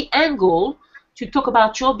find the angle to talk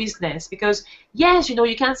about your business because, yes,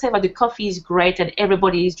 you can say that the coffee is great and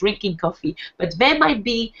everybody is drinking coffee, but there might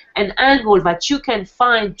be an angle that you can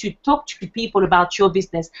find to talk to people about your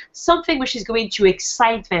business, something which is going to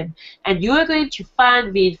excite them, and you are going to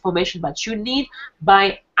find the information that you need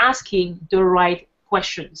by asking the right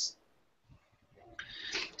questions.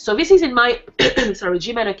 So this is in my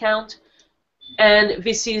Gmail account, and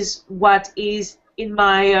this is what is in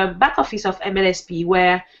my back office of MLSP,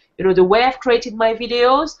 where the way I've created my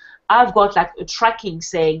videos, I've got like a tracking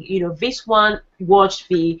saying, this one watched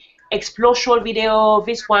the explosion video.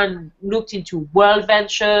 This one looked into world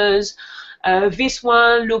ventures. This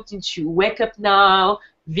one looked into Wake Up Now,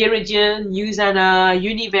 Viridian, Usana,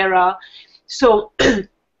 Univera. So,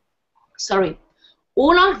 sorry.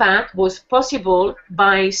 All of that was possible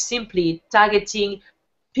by simply targeting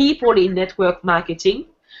people in network marketing,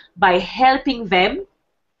 by helping them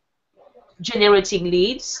generating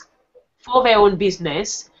leads for their own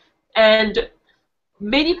business. And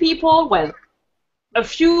many people, well, a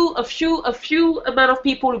few amount of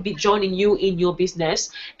people will be joining you in your business,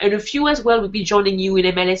 and a few as well will be joining you in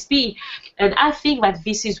MLSP. And I think that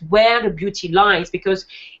this is where the beauty lies, because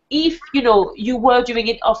if you were doing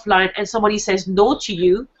it offline and somebody says no to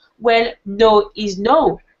you, well, no is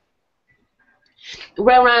no.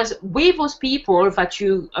 Whereas with those people that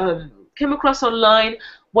you come across online,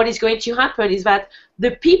 what is going to happen is that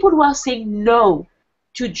the people who are saying no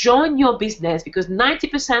to join your business, because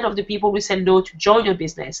 90% of the people will say no to join your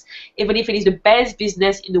business, even if it is the best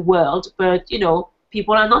business in the world, but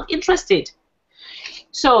people are not interested.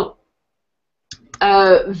 So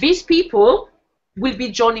these people will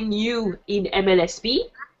be joining you in MLSP,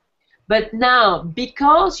 but now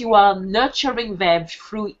because you are nurturing them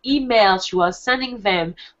through emails, you are sending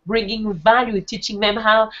them, bringing value, teaching them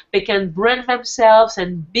how they can brand themselves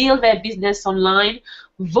and build their business online,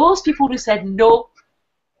 those people who said no,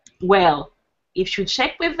 well, if you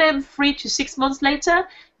check with them 3 to 6 months later,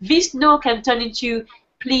 this no can turn into,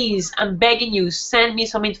 please, I'm begging you, send me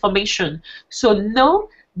some information. So no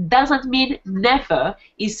doesn't mean never.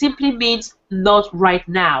 It simply means not right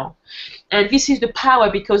now. And this is the power,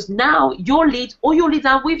 because now your leads, all your leads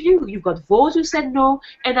are with you. You've got those who said no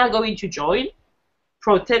and are going to join,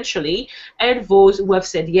 potentially, and those who have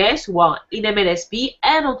said yes, who are in MLSP,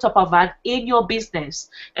 and on top of that, in your business.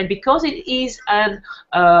 And because it is an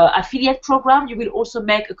affiliate program, you will also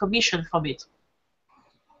make a commission from it.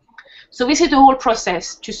 So this is the whole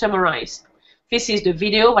process. To summarize, this is the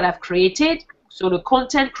video that I've created, so the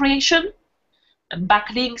content creation, and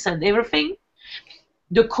backlinks and everything.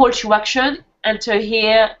 The call to action, enter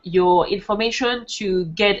here your information to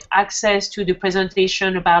get access to the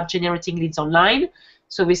presentation about generating leads online.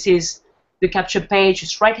 So this is the capture page,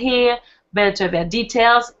 is right here. Enter their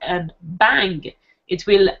details, and bang, it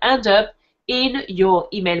will end up in your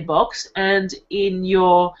email box and in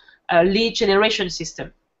your lead generation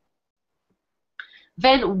system.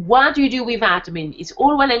 Then what do you do with that? I mean, it's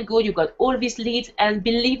all well and good, you've got all these leads, and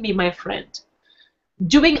believe me, my friend,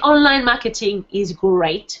 doing online marketing is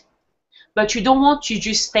great, but you don't want to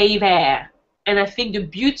just stay there. And I think the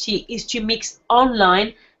beauty is to mix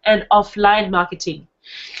online and offline marketing.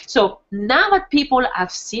 So now that people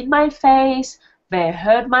have seen my face, they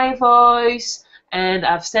heard my voice, and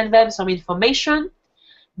I've sent them some information,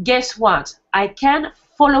 guess what? I can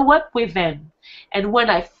follow up with them. And when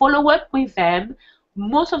I follow up with them,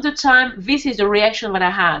 most of the time, this is the reaction that I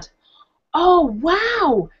had. Oh,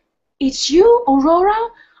 wow, it's you, Aurora?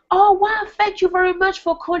 Oh, wow, thank you very much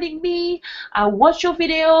for calling me. I watched your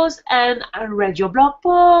videos and I read your blog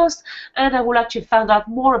post, and I would like to find out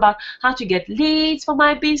more about how to get leads for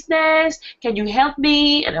my business. Can you help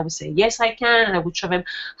me? And I would say, yes, I can. And I would show them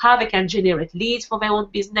how they can generate leads for their own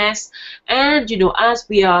business. And, as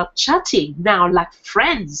we are chatting now like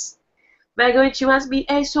friends, they're going to ask me,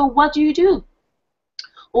 hey, so what do you do?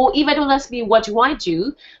 Or if they don't ask me what do I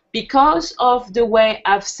do, because of the way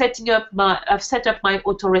I've set up my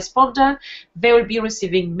autoresponder, they will be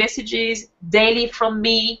receiving messages daily from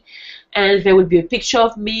me, and there will be a picture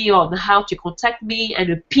of me on how to contact me, and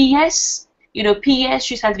a PS, PS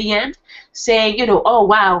just at the end, saying, oh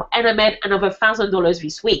wow, and I made another $1,000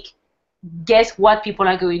 this week. Guess what people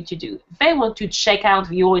are going to do? They want to check out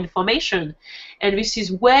your information, and this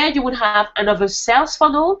is where you would have another sales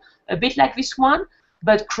funnel, a bit like this one,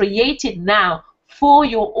 but created now for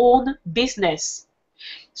your own business.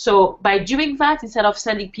 So by doing that, instead of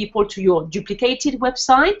sending people to your duplicated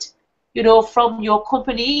website, from your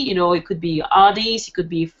company, it could be Ardis, it could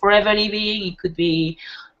be Forever Living, it could be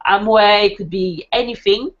Amway, it could be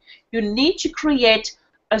anything, you need to create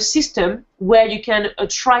a system where you can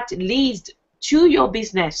attract leads to your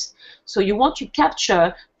business. So you want to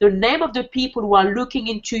capture the name of the people who are looking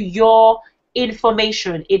into your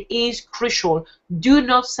information. It is crucial. Do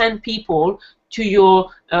not send people to your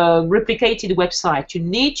replicated website. You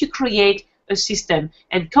need to create a system,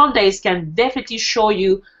 and Candace can definitely show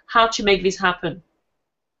you how to make this happen.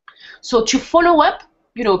 So to follow up,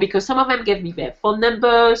 because some of them gave me their phone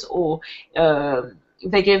numbers, or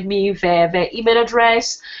they gave me their email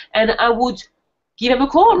address, and I would give them a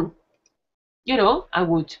call. I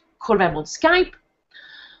would call them on Skype.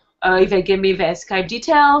 If they gave me their Skype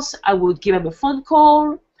details, I would give them a phone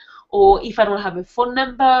call, or if I don't have a phone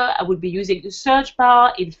number, I will be using the search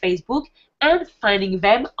bar in Facebook and finding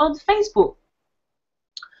them on Facebook.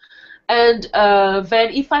 And then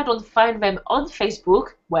if I don't find them on Facebook,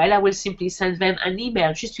 well, I will simply send them an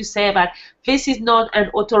email just to say that this is not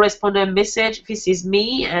an autoresponder message, this is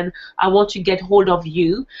me, and I want to get hold of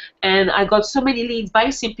you. And I got so many leads by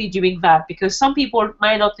simply doing that, because some people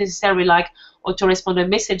might not necessarily like autoresponder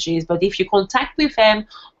messages, but if you contact with them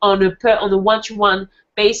on a one-to-one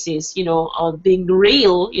basis, you know, on being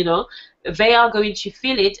real, you know, they are going to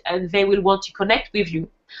feel it and they will want to connect with you.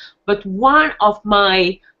 But one of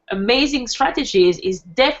my amazing strategies is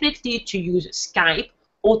definitely to use Skype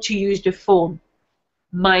or to use the phone.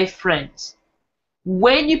 My friends,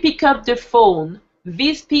 when you pick up the phone,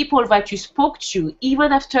 these people that you spoke to,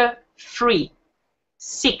 even after 3,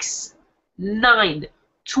 6, 9,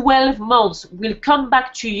 12 months, will come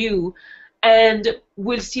back to you and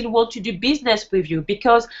will still want to do business with you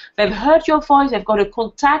because they've heard your voice, they've got a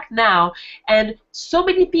contact now. And so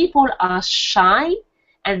many people are shy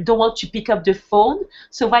and don't want to pick up the phone,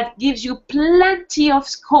 so that gives you plenty of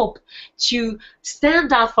scope to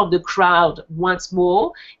stand out from the crowd once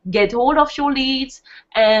more, get hold of your leads,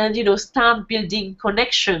 and, you know, start building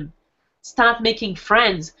connection, start making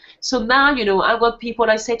friends. So now, you know, I've got people,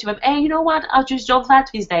 I say to them, hey, you know what, I'll just jump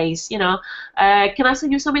that these days, you know, can I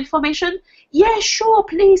send you some information? Yeah, sure,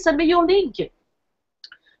 please send me your link.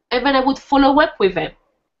 And then I would follow up with them.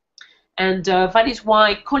 And that is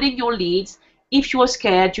why calling your leads, if you are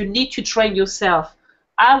scared, you need to train yourself.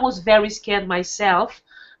 I was very scared myself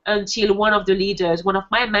until one of the leaders, one of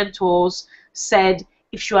my mentors, said,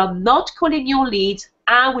 if you are not calling your leads,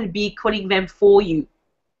 I will be calling them for you.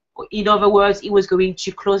 In other words, he was going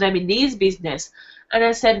to close them in his business. And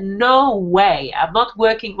I said, no way, I'm not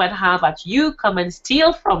working that hard that you come and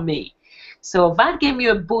steal from me. So that gave me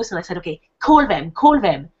a boost, and I said, okay, call them, call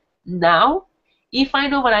them. Now, if I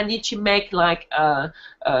know that I need to make like a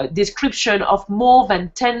description of more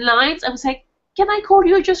than 10 lines, I would say, can I call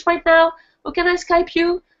you just right now? Or can I Skype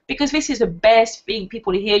you? Because this is the best thing.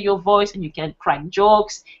 People hear your voice and you can crack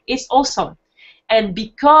jokes. It's awesome. And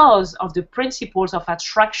because of the principles of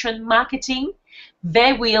attraction marketing,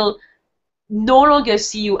 they will no longer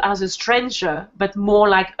see you as a stranger, but more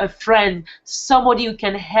like a friend, somebody who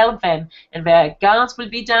can help them, and their guards will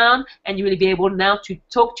be down, and you will be able now to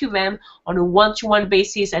talk to them on a one-to-one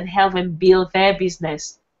basis and help them build their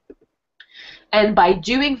business. And by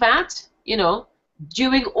doing that, you know,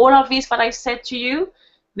 doing all of this that I said to you,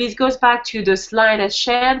 this goes back to the slide I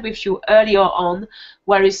shared with you earlier on,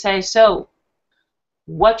 where it says, so,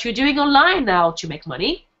 what you're doing online now to make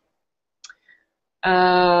money?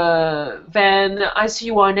 Then I see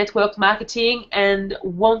you are network marketing and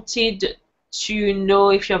wanted to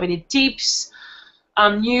know if you have any tips.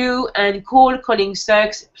 I'm new and cold calling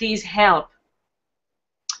sucks. Please help.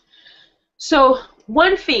 So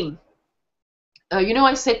one thing, you know,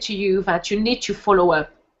 I said to you that you need to follow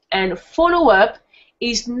up, and follow up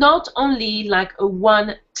is not only like a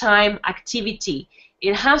one-time activity.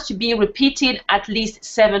 It has to be repeated at least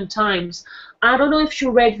 7 times. I don't know if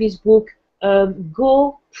you read this book,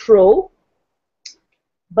 Go Pro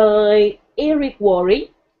by Aurore,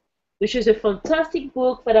 which is a fantastic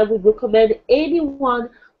book that I would recommend anyone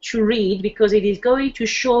to read, because it is going to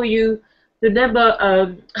show you the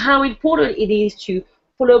number, how important it is to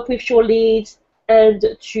follow up with your leads and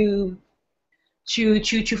to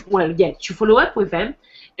follow up with them.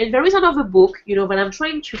 And there is another book, you know, that I'm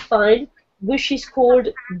trying to find, which is called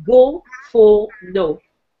Go for No.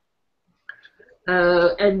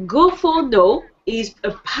 And Go for No is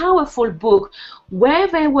a powerful book where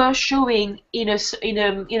they were showing in a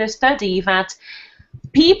study that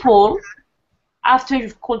people, after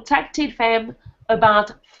you've contacted them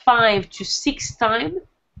about 5 to 6 times,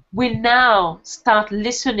 will now start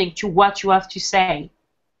listening to what you have to say.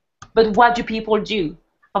 But what do people do?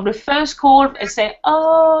 From the first call, they say,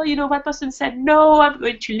 oh, you know, that person said, no, I'm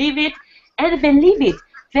going to leave it. And they leave it.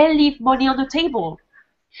 They leave money on the table.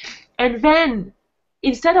 And then,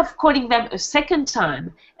 instead of calling them a second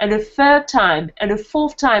time, and a third time, and a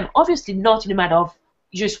fourth time, obviously not in a matter of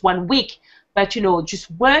just 1 week, but, you know, just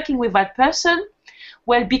working with that person,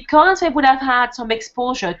 well, because they would have had some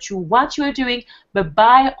exposure to what you are doing, but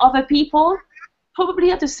by other people, probably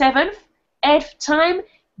at the 7th, 8th time,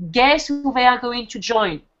 guess who they are going to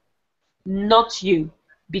join? Not you,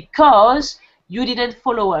 because you didn't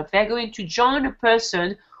follow up. They're going to join a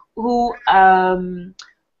person who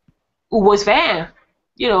was there,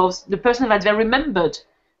 you know, the person that they remembered.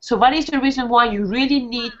 So that is the reason why you really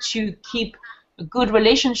need to keep a good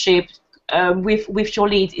relationship with your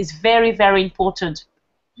leads. It's very, very important.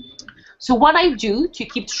 So what I do to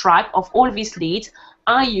keep track of all these leads,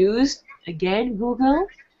 I use, again, Google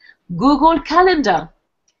Calendar.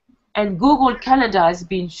 And Google Calendar has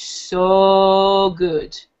been so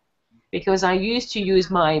good because I used to use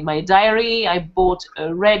my diary. I bought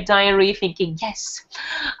a red diary thinking, yes,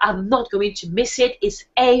 I'm not going to miss it. It's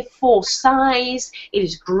A4 size. It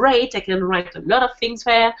is great. I can write a lot of things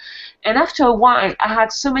there. And after a while, I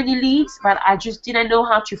had so many leads that I just didn't know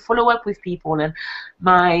how to follow up with people. And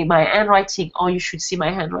my handwriting, oh, you should see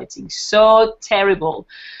my handwriting, so terrible.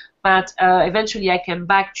 But eventually I came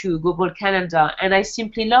back to Google Calendar, and I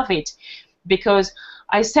simply love it because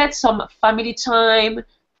I set some family time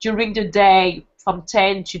during the day from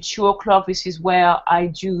 10 to 2 o'clock. This is where I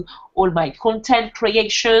do all my content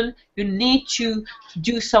creation. You need to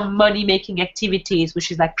do some money-making activities, which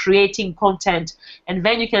is like creating content, and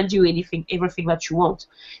then you can do everything that you want.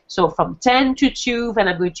 So from 10 to 2, then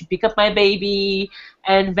I'm going to pick up my baby,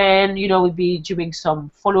 and then, you know, we'll be doing some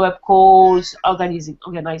follow-up calls, organizing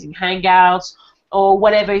hangouts, or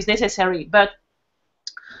whatever is necessary. But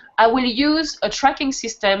I will use a tracking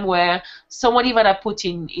system where somebody that I put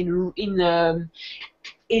in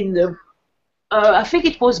I think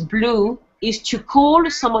it was blue, is to call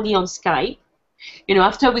somebody on Skype. You know,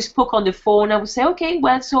 after we spoke on the phone, I would say, okay,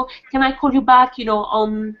 well, so can I call you back? You know,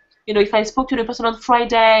 if I spoke to the person on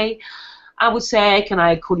Friday, I would say, can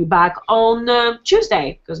I call you back on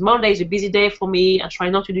Tuesday? Because Monday is a busy day for me. I try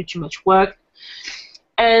not to do too much work,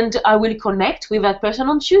 and I will connect with that person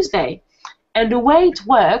on Tuesday. And the way it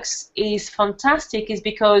works is fantastic, is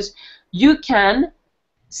because you can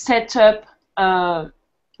set up,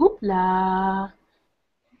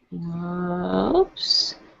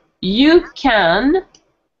 you can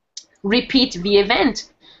repeat the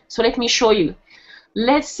event. So let me show you.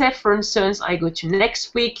 Let's say, for instance, I go to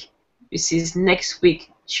next week. This is next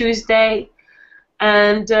week, Tuesday.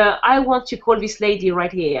 And I want to call this lady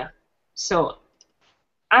right here. So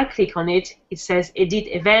I click on it. It says edit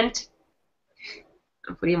event.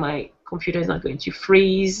 Hopefully my computer is not going to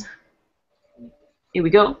freeze. Here we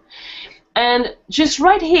go. And just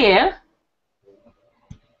right here,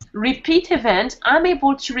 repeat event, I'm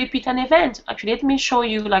able to repeat an event. Actually, let me show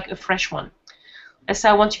you like a fresh one. Let's say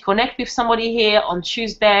I want to connect with somebody here on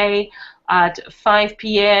Tuesday at 5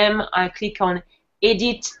 p.m. I click on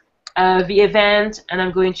edit the event, and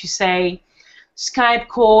I'm going to say Skype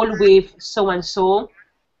call with so-and-so. I'm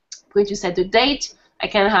going to set the date. I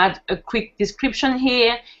can add a quick description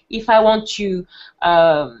here. If I want to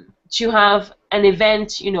have an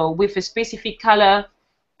event, you know, with a specific color,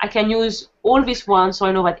 I can use all this one, so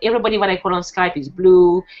I know that everybody that I call on Skype is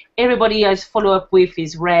blue, everybody I follow up with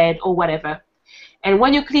is red, or whatever. And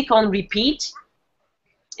when you click on repeat,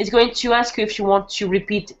 it's going to ask you if you want to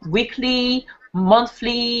repeat weekly,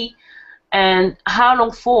 monthly, and how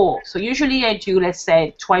long for. So usually I do, let's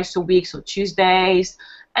say, twice a week, so Tuesdays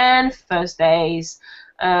and Thursdays.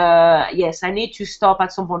 Yes, I need to stop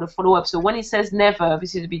at some point to follow up. So when it says never,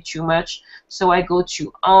 this is a bit too much. So I go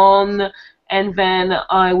to on, and then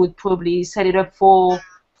I would probably set it up for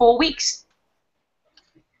 4 weeks.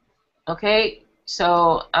 Okay,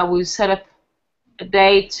 so I will set up a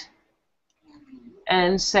date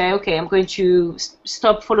and say, okay, I'm going to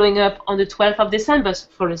stop following up on the 12th of December,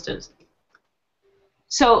 for instance.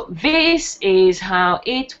 So this is how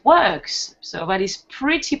it works. So that is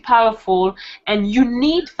pretty powerful, and you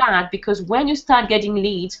need that because when you start getting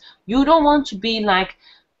leads, you don't want to be like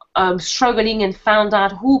struggling and found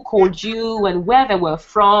out who called you and where they were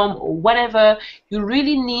from or whatever. You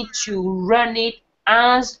really need to run it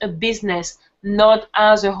as a business, not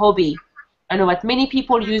as a hobby. I know that many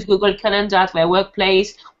people use Google Calendar at their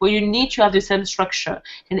workplace where you need to have the same structure.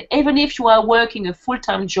 And even if you are working a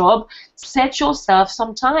full-time job, set yourself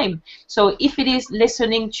some time. So if it is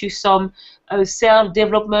listening to some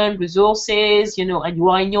self-development resources, you know, and you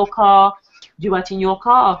are in your car, do it in your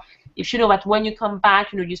car. If you know that when you come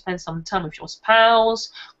back, you know, you spend some time with your spouse,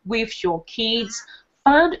 with your kids,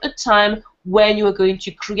 find a time when you are going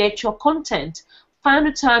to create your content. Find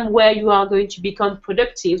a time where you are going to become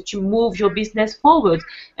productive to move your business forward.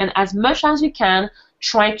 And as much as you can,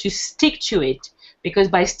 try to stick to it. Because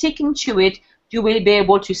by sticking to it, you will be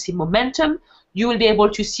able to see momentum, you will be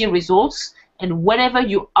able to see results, and whenever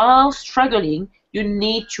you are struggling, you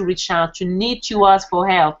need to reach out, you need to ask for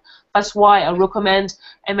help. That's why I recommend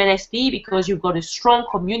MLSP, because you've got a strong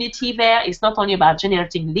community there. It's not only about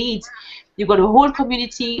generating leads, you've got a whole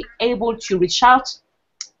community able to reach out,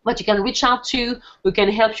 but you can reach out to, who can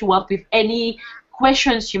help you out with any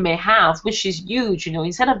questions you may have, which is huge. You know,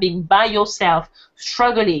 instead of being by yourself,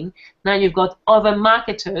 struggling, now you've got other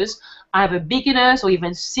marketers either beginners or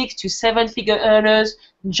even 6 to 7 figure earners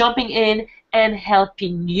jumping in and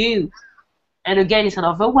helping you. And again, it's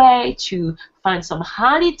another way to find some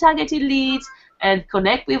highly targeted leads and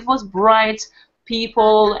connect with those bright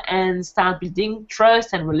people and start building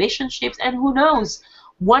trust and relationships. And who knows,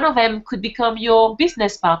 one of them could become your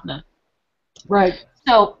business partner. Right.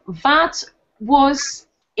 So that was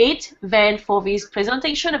it then for this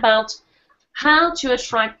presentation about how to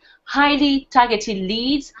attract highly targeted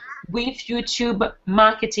leads with YouTube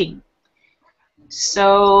marketing.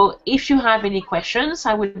 So if you have any questions,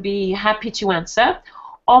 I would be happy to answer.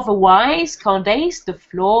 Otherwise, Candace, the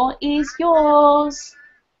floor is yours.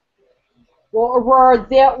 Well, Aurore,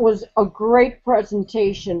 that was a great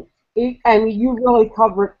presentation. I mean, you really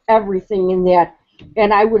covered everything in that.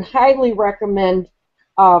 And I would highly recommend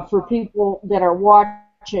for people that are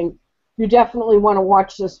watching, you definitely want to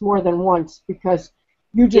watch this more than once, because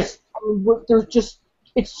you just,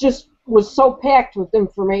 it's just was so packed with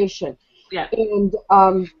information. Yeah. And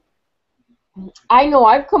I know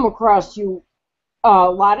I've come across you a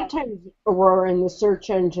lot of times, Aurore, in the search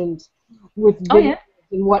engines with videos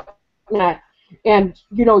and whatnot. And,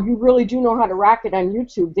 you know, you really do know how to rock it on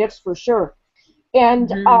YouTube, that's for sure. And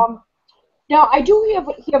now I do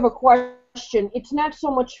have a question. It's not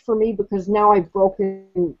so much for me because now I've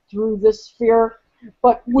broken through this fear,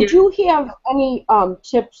 but would you have any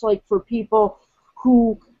tips, like, for people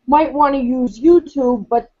who might want to use YouTube,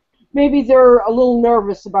 but maybe they're a little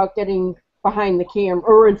nervous about getting behind the camera,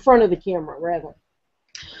 or in front of the camera, rather?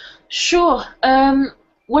 Sure.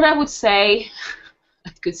 What I would say,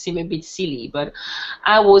 it could seem a bit silly, but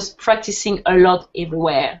I was practicing a lot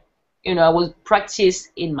everywhere. You know, I would practice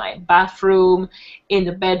in my bathroom, in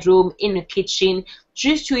the bedroom, in the kitchen,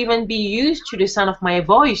 just to even be used to the sound of my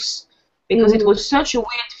voice, because it was such a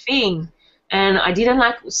weird thing. And I didn't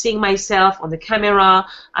like seeing myself on the camera.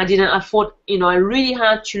 I thought, you know, I really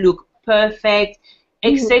had to look perfect,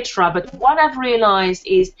 etc. But what I've realized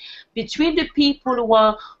is, between the people who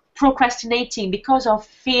are procrastinating because of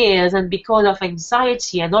fears and because of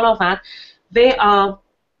anxiety and all of that, they are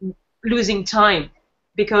losing time.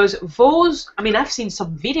 Because those, I mean, I've seen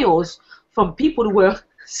some videos from people who were,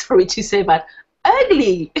 sorry to say that,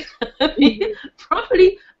 ugly. I mean,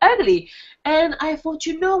 probably ugly. And I thought,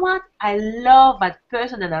 you know what? I love that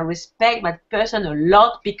person and I respect that person a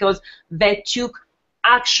lot because they took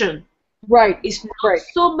action. Right. It's not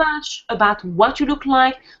so much about what you look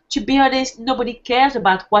like. To be honest, nobody cares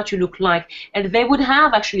about what you look like. And they would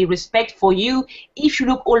have actually respect for you if you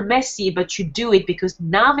look all messy, but you do it, because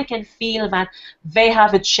now they can feel that they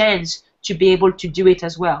have a chance to be able to do it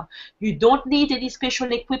as well. You don't need any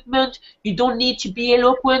special equipment. You don't need to be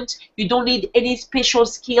eloquent. You don't need any special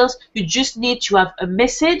skills. You just need to have a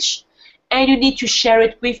message, and you need to share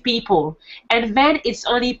it with people. And then it's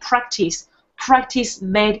only practice. Practice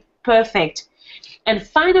made perfect. And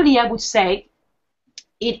finally, I would say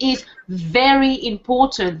it is very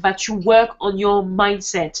important that you work on your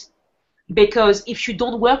mindset, because if you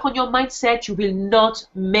don't work on your mindset, you will not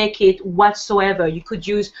make it whatsoever. You could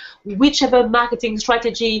use whichever marketing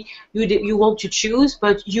strategy you want to choose,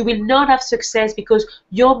 but you will not have success because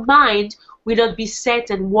your mind will not be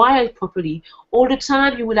set and wired properly. All the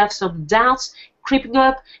time you will have some doubts creeping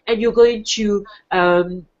up, and you're going to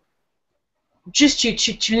just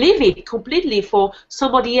to leave it completely for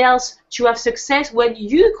somebody else to have success when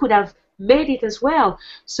you could have made it as well.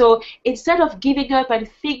 So instead of giving up and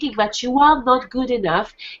thinking that you are not good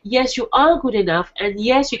enough, yes, you are good enough, and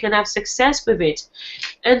yes, you can have success with it.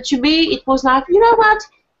 And to me, it was like, you know what?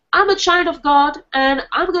 I'm a child of God, and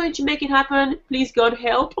I'm going to make it happen. Please, God,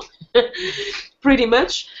 help. Pretty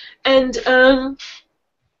much. And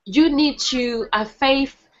you need to have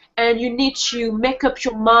faith, and you need to make up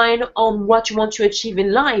your mind on what you want to achieve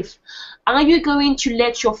in life. Are you going to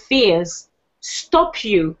let your fears stop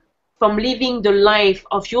you from living the life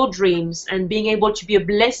of your dreams and being able to be a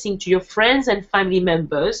blessing to your friends and family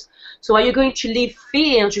members? So are you going to leave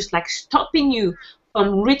fear just like stopping you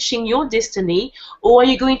from reaching your destiny? Or are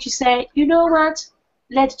you going to say, you know what,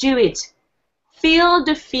 let's do it. Feel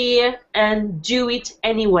the fear and do it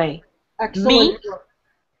anyway. Excellent. Me,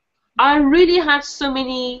 I really had so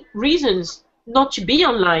many reasons not to be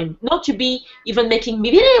online, not to be even making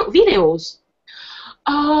videos.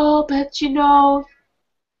 Oh, but you know,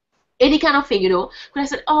 any kind of thing, you know. When I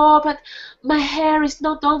said, oh, but my hair is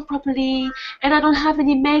not done properly, and I don't have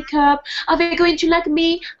any makeup. Are they going to like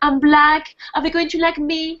me? I'm black. Are they going to like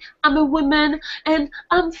me? I'm a woman, and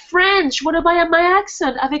I'm French. What about my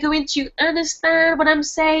accent? Are they going to understand what I'm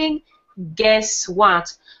saying? Guess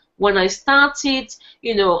what? When I started,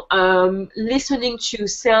 you know, listening to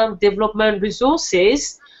self-development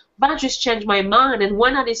resources, that just changed my mind. And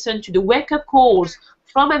when I listened to the wake-up calls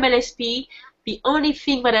from MLSP, the only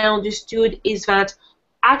thing that I understood is that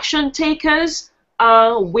action takers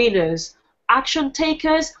are winners. Action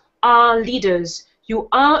takers are leaders. You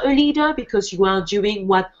are a leader because you are doing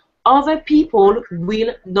what other people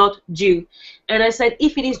will not do. And I said,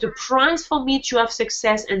 if it is the price for me to have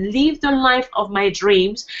success and live the life of my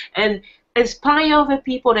dreams and inspire other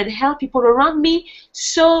people and help people around me,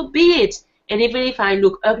 so be it. And even if I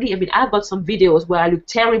look ugly, I mean, I've got some videos where I look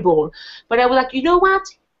terrible, but I was like, you know what?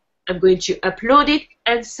 I'm going to upload it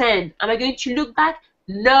and send. Am I going to look back?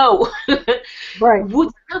 No. Right. Would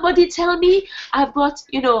somebody tell me I've got,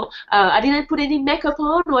 you know, I didn't put any makeup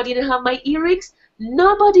on or I didn't have my earrings?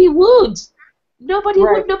 Nobody would. Nobody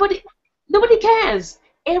Right. would. Nobody cares.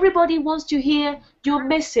 Everybody wants to hear your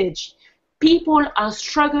message. People are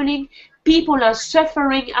struggling. People are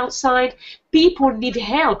suffering outside. People need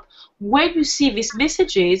help. When you see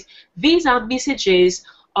these these are messages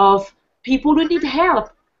of people who need help.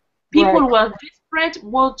 People who are desperate,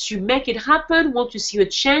 want to make it happen, want to see a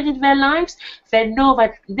change in their lives. They know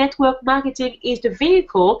that network marketing is the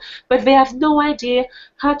vehicle, but they have no idea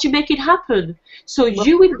how to make it happen. So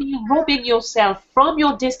you will be robbing yourself from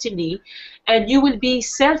your destiny, and you will be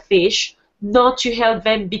selfish not to help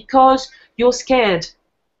them because you're scared.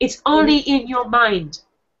 It's only in your mind.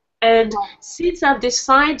 And since I've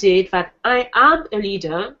decided that I am a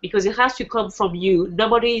leader, because it has to come from you,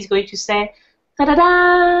 nobody is going to say,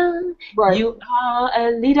 ta-da-da, you are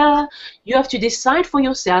a leader. You have to decide for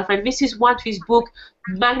yourself, and this is what this book,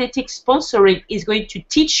 Magnetic Sponsoring, is going to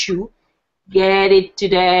teach you. Get it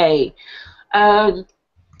today.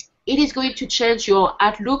 It is going to change your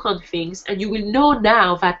outlook on things, and you will know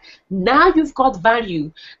now that now you've got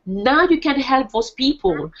value. Now you can help those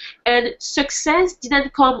people. And success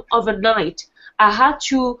didn't come overnight. I had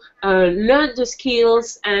to learn the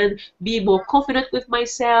skills and be more confident with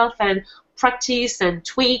myself and practice and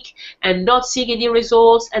tweak and not seeing any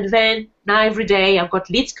results. And then now every day I've got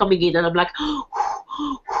leads coming in and I'm like, how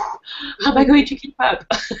am I going to keep up?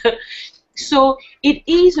 So it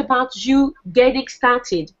is about you getting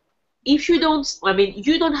started. If you don't, I mean,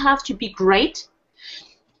 you don't have to be great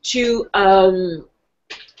to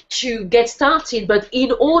get started, but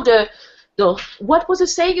in order, no, what was the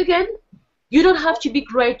saying again? You don't have to be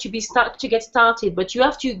great to get started, but you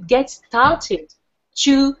have to get started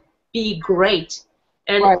to be great.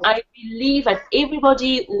 And I believe that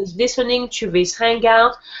everybody who's listening to this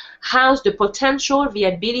hangout has the potential, the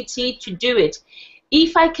ability to do it.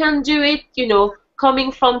 If I can do it, you know,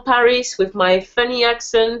 coming from Paris with my funny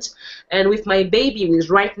accent and with my baby who is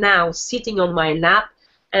right now sitting on my lap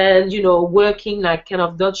and, you know, working like kind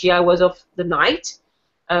of dodgy hours of the night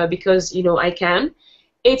because, you know, I can.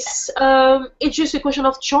 It's just a question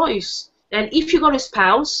of choice. And if you got a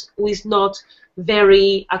spouse who is not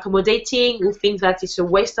very accommodating, who thinks that it's a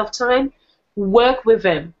waste of time, work with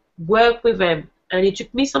them. Work with them. And it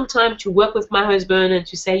took me some time to work with my husband and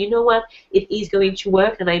to say, you know what, it is going to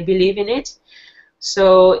work and I believe in it.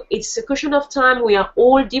 So it's a question of time. We are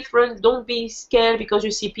all different. Don't be scared because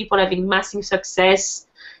you see people having massive success.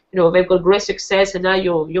 You know, they've got great success, and now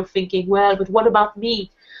you're thinking, well, but what about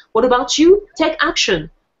me? What about you? Take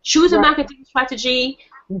action. Choose a marketing strategy.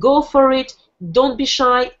 Go for it. Don't be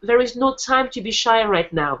shy. There is no time to be shy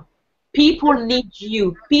right now. People need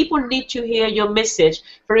you. People need to hear your message.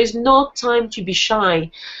 There is no time to be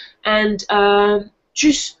shy. And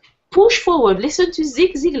just push forward. Listen to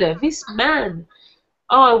Zig Ziglar. This man,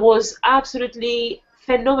 oh, it was absolutely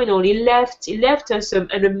phenomenal. He left us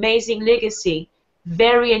an amazing legacy,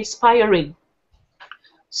 very inspiring.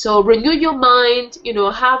 So renew your mind, you know,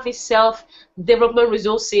 have these self-development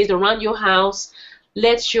resources around your house.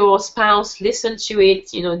 Let your spouse listen to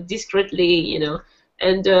it, you know, discreetly, you know.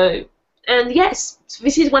 And yes,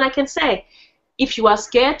 this is what I can say. If you are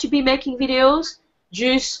scared to be making videos,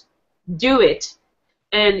 just do it.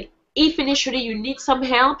 And if initially you need some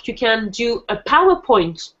help, you can do a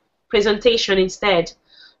PowerPoint presentation instead.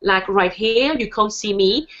 Like right here, you can't see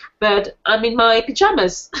me, but I'm in my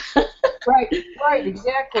pajamas. Right,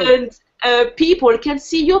 exactly. And people can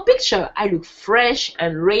see your picture. I look fresh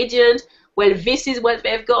and radiant. Well, this is what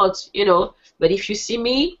they've got, you know. But if you see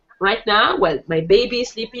me right now, well, my baby is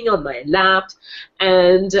sleeping on my lap,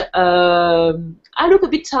 and I look a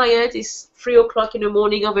bit tired. It's 3 o'clock in the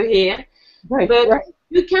morning over here. But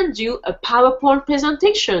you can do a PowerPoint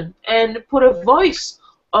presentation and put a voice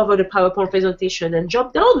over the PowerPoint presentation and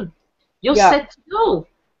job done. You're set to go.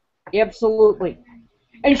 Absolutely.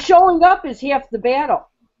 And showing up is half the battle.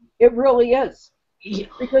 It really is. Yeah.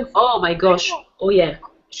 Because oh my gosh. Oh yeah.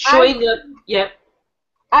 Showing up. Yeah.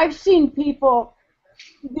 I've seen people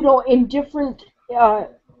you know, in different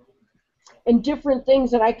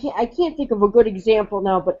things, and I can't think of a good example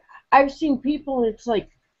now, but I've seen people, and it's like,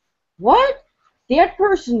 what? That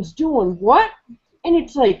person's doing what? And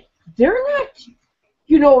it's like, they're not,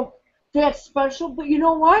 you know, that special, but you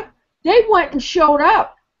know what? They went and showed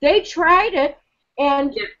up. They tried it,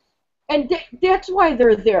 and Yeah. that's why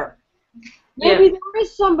they're there. Maybe there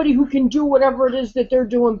is somebody who can do whatever it is that they're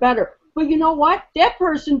doing better. But you know what? That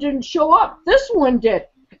person didn't show up. This one did.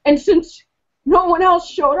 And since no one else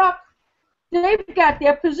showed up, they've got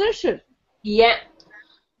that position. Yeah,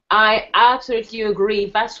 I absolutely agree.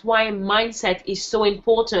 That's why mindset is so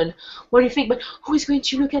important. When you think, but who is going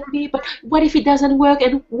to look at me? But what if it doesn't work?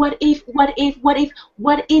 And what if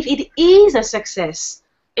it is a success?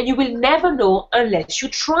 And you will never know unless you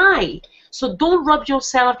try. So don't rob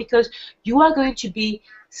yourself because you are going to be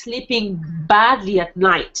sleeping badly at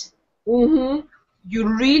night. Mm-hmm. You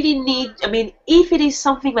really need, I mean, if it is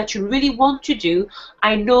something that you really want to do,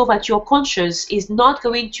 I know that your conscience is not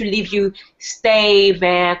going to leave you stay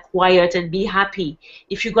there quiet and be happy.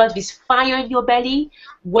 If you got this fire in your belly,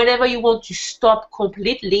 whenever you want to stop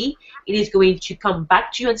completely, it is going to come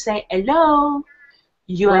back to you and say, hello,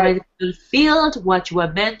 you haven't fulfilled what you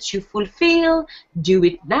are meant to fulfill. Do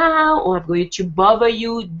it now, or I'm going to bother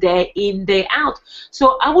you day in, day out.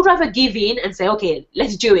 So I would rather give in and say, okay,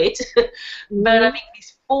 let's do it. But I think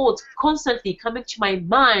these thoughts constantly coming to my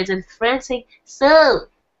mind and friends saying, so,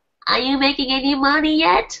 are you making any money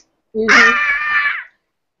yet?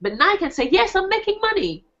 But now I can say, yes, I'm making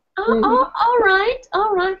money. Oh, all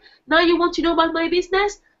right. Now you want to know about my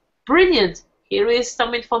business? Brilliant. Here is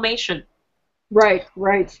some information. Right.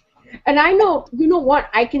 And I know, you know what,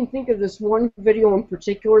 I can think of this one video in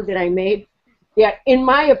particular that I made that, in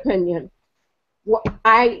my opinion, what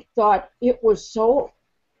I thought it was so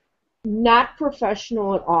not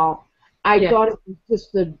professional at all. I thought it was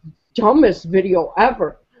just the dumbest video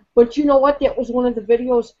ever. But you know what, that was one of the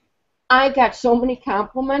videos, I got so many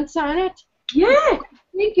compliments on it. Yeah. I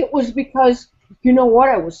think it was because, you know what,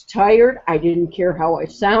 I was tired, I didn't care how I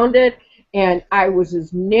sounded, and I was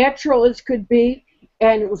as natural as could be,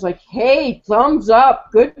 and it was like, hey, thumbs up,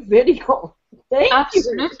 good video. Thank you.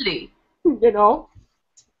 Absolutely. You know?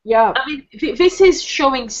 Yeah. I mean, this is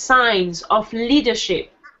showing signs of leadership.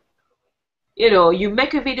 You know, you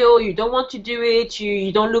make a video, you don't want to do it,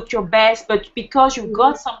 you don't look your best, but because you've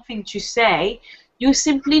got something to say, you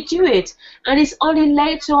simply do it. And it's only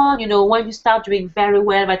later on, you know, when you start doing very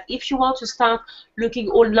well, that if you want to start looking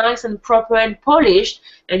all nice and proper and polished,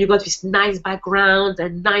 and you've got this nice background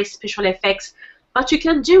and nice special effects, but you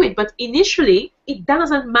can do it. But initially, it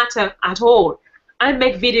doesn't matter at all. I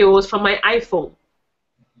make videos from my iPhone.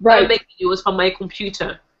 I make videos from my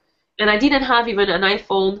computer. And I didn't have even an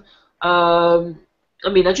iPhone. I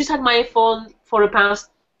mean, I just had my iPhone for the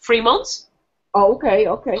past 3 months. Oh, okay.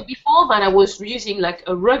 So before that, I was using like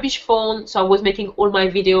a rubbish phone, so I was making all my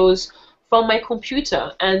videos from my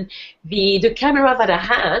computer. And the camera that I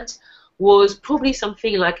had was probably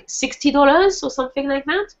something like $60 or something like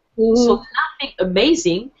that. So nothing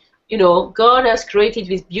amazing. You know, God has created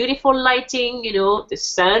this beautiful lighting, you know, the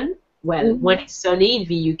sun, well, when it's sunny in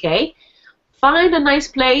the UK. Find a nice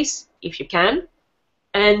place, if you can,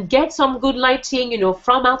 and get some good lighting, you know,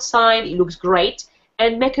 from outside. It looks great.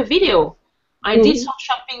 And make a video. I did some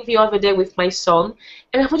shopping the other day with my son,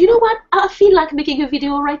 and I thought, you know what? I feel like making a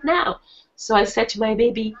video right now. So I said to my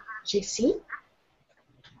baby, Jessie,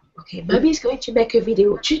 okay, Mommy's going to make a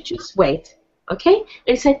video. Just wait, okay? And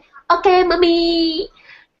he said, okay, Mommy.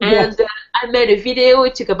 And I made a video.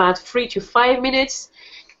 It took about 3 to 5 minutes,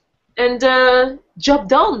 and job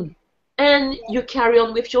done. And you carry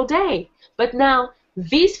on with your day. But now,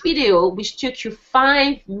 this video, which took you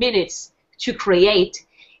 5 minutes to create,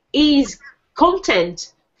 is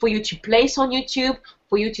content for you to place on YouTube,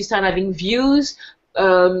 for you to start having views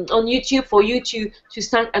on YouTube, for you to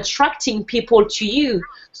start attracting people to you.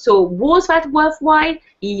 So was that worthwhile?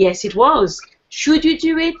 Yes, it was. Should you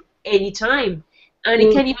do it? Anytime. And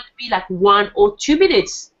it can even be like 1 or 2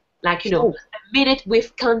 minutes, like, you know, a minute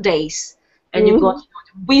with Candace. And you've got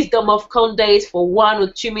wisdom of Candace for 1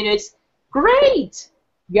 or 2 minutes. Great.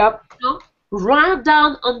 Yep. You know, write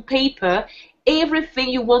down on paper everything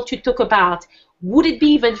you want to talk about. Would it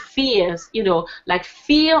be even fears, you know, like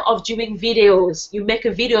fear of doing videos? You make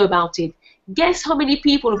a video about it. Guess how many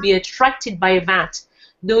people will be attracted by that,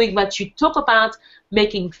 knowing that you talk about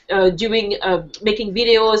making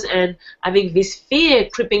videos and having this fear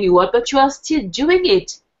creeping you up, but you are still doing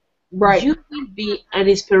it. Right. You will be an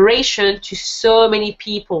inspiration to so many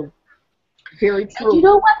people. Very true. And you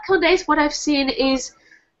know what, Candace? What I've seen is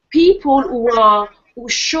people who who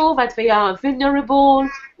show that they are vulnerable,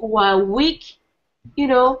 who are weak, you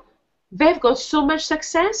know, they've got so much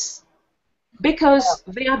success because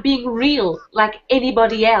they are being real like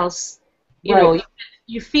anybody else. You know,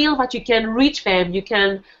 you feel that you can reach them, you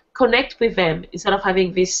can connect with them instead of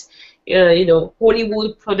having this, you know,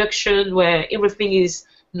 Hollywood production where everything is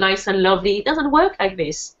nice and lovely. It doesn't work like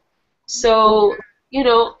this. So, you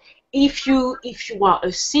know, if you are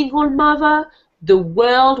a single mother, the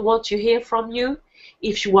world wants to hear from you.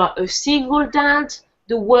 If you are a single dad,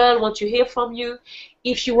 the world wants to hear from you.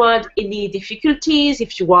 If you had any difficulties,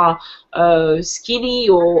 if you are skinny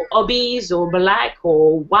or obese or black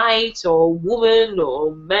or white or woman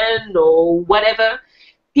or man or whatever,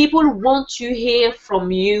 people want to hear from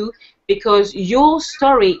you because your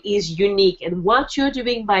story is unique, and what you're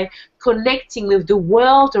doing by connecting with the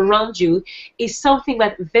world around you is something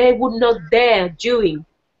that they would not dare doing.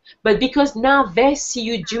 But because now they see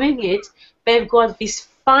you doing it, they've got this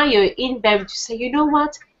fire in them to say, you know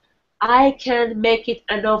what? I can make it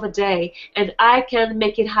another day, and I can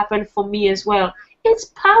make it happen for me as well. It's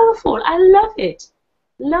powerful. I love it.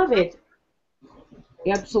 Love it.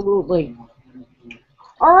 Absolutely.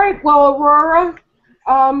 All right. Well, Aurora,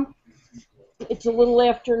 it's a little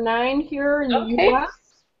after 9 here in the U.S.,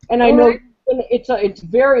 and I know it's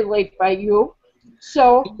very late by you.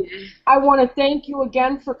 So I want to thank you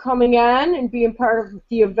again for coming on and being part of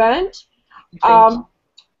the event.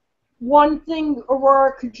 One thing,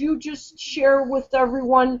 Aurora, could you just share with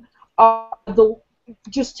everyone,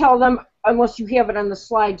 just tell them, unless you have it on the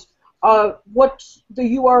slides, what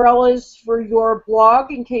the URL is for your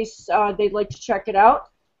blog in case they'd like to check it out?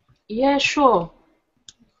 Yeah, sure.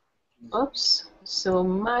 Oops. So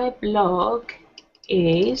my blog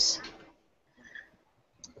is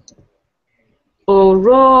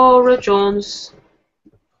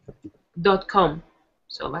CoachAuroreJones.com.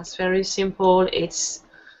 So that's very simple. It's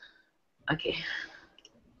okay.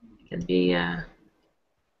 It can be a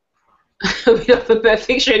bit of a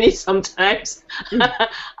perfectionist sometimes.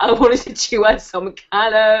 I wanted to add some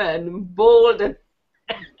color and bold.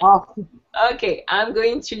 Okay, I'm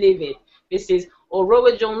going to leave it. This is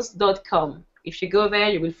AuroreJones.com. If you go there,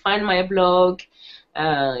 you will find my blog.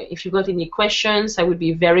 If you got any questions, I would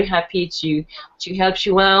be very happy to help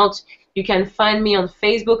you out. You can find me on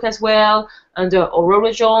Facebook as well under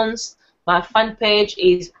Aurore Jones. My fan page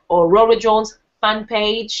is Aurore Jones fan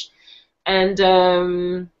page. And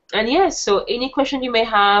yes, so any question you may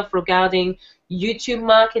have regarding YouTube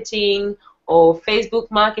marketing or Facebook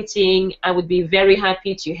marketing, I would be very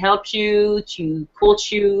happy to help you, to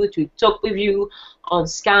coach you, to talk with you on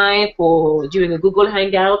Skype or during a Google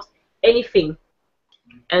Hangout, anything.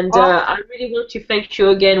 And I really want to thank you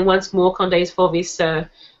again once more, Candace, for this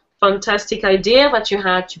fantastic idea that you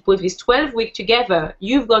had to put this 12-week together.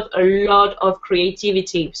 You've got a lot of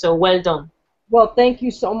creativity, so well done. Well, thank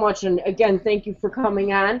you so much, and again, thank you for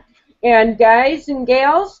coming on. And guys and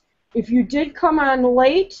gals, if you did come on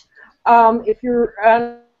late, if you're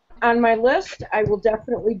on my list, I will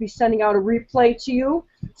definitely be sending out a replay to you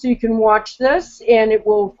so you can watch this, and it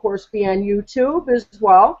will, of course, be on YouTube as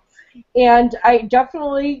well. And I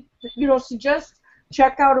definitely, suggest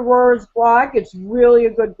check out Aurora's blog. It's really a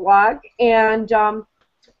good blog. And,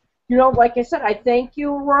 like I said, I thank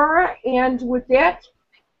you, Aurora. And with that,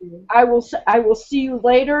 I will see you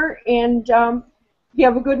later, and you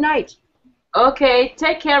have a good night. Okay,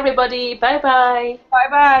 take care, everybody. Bye-bye.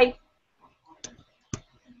 Bye-bye.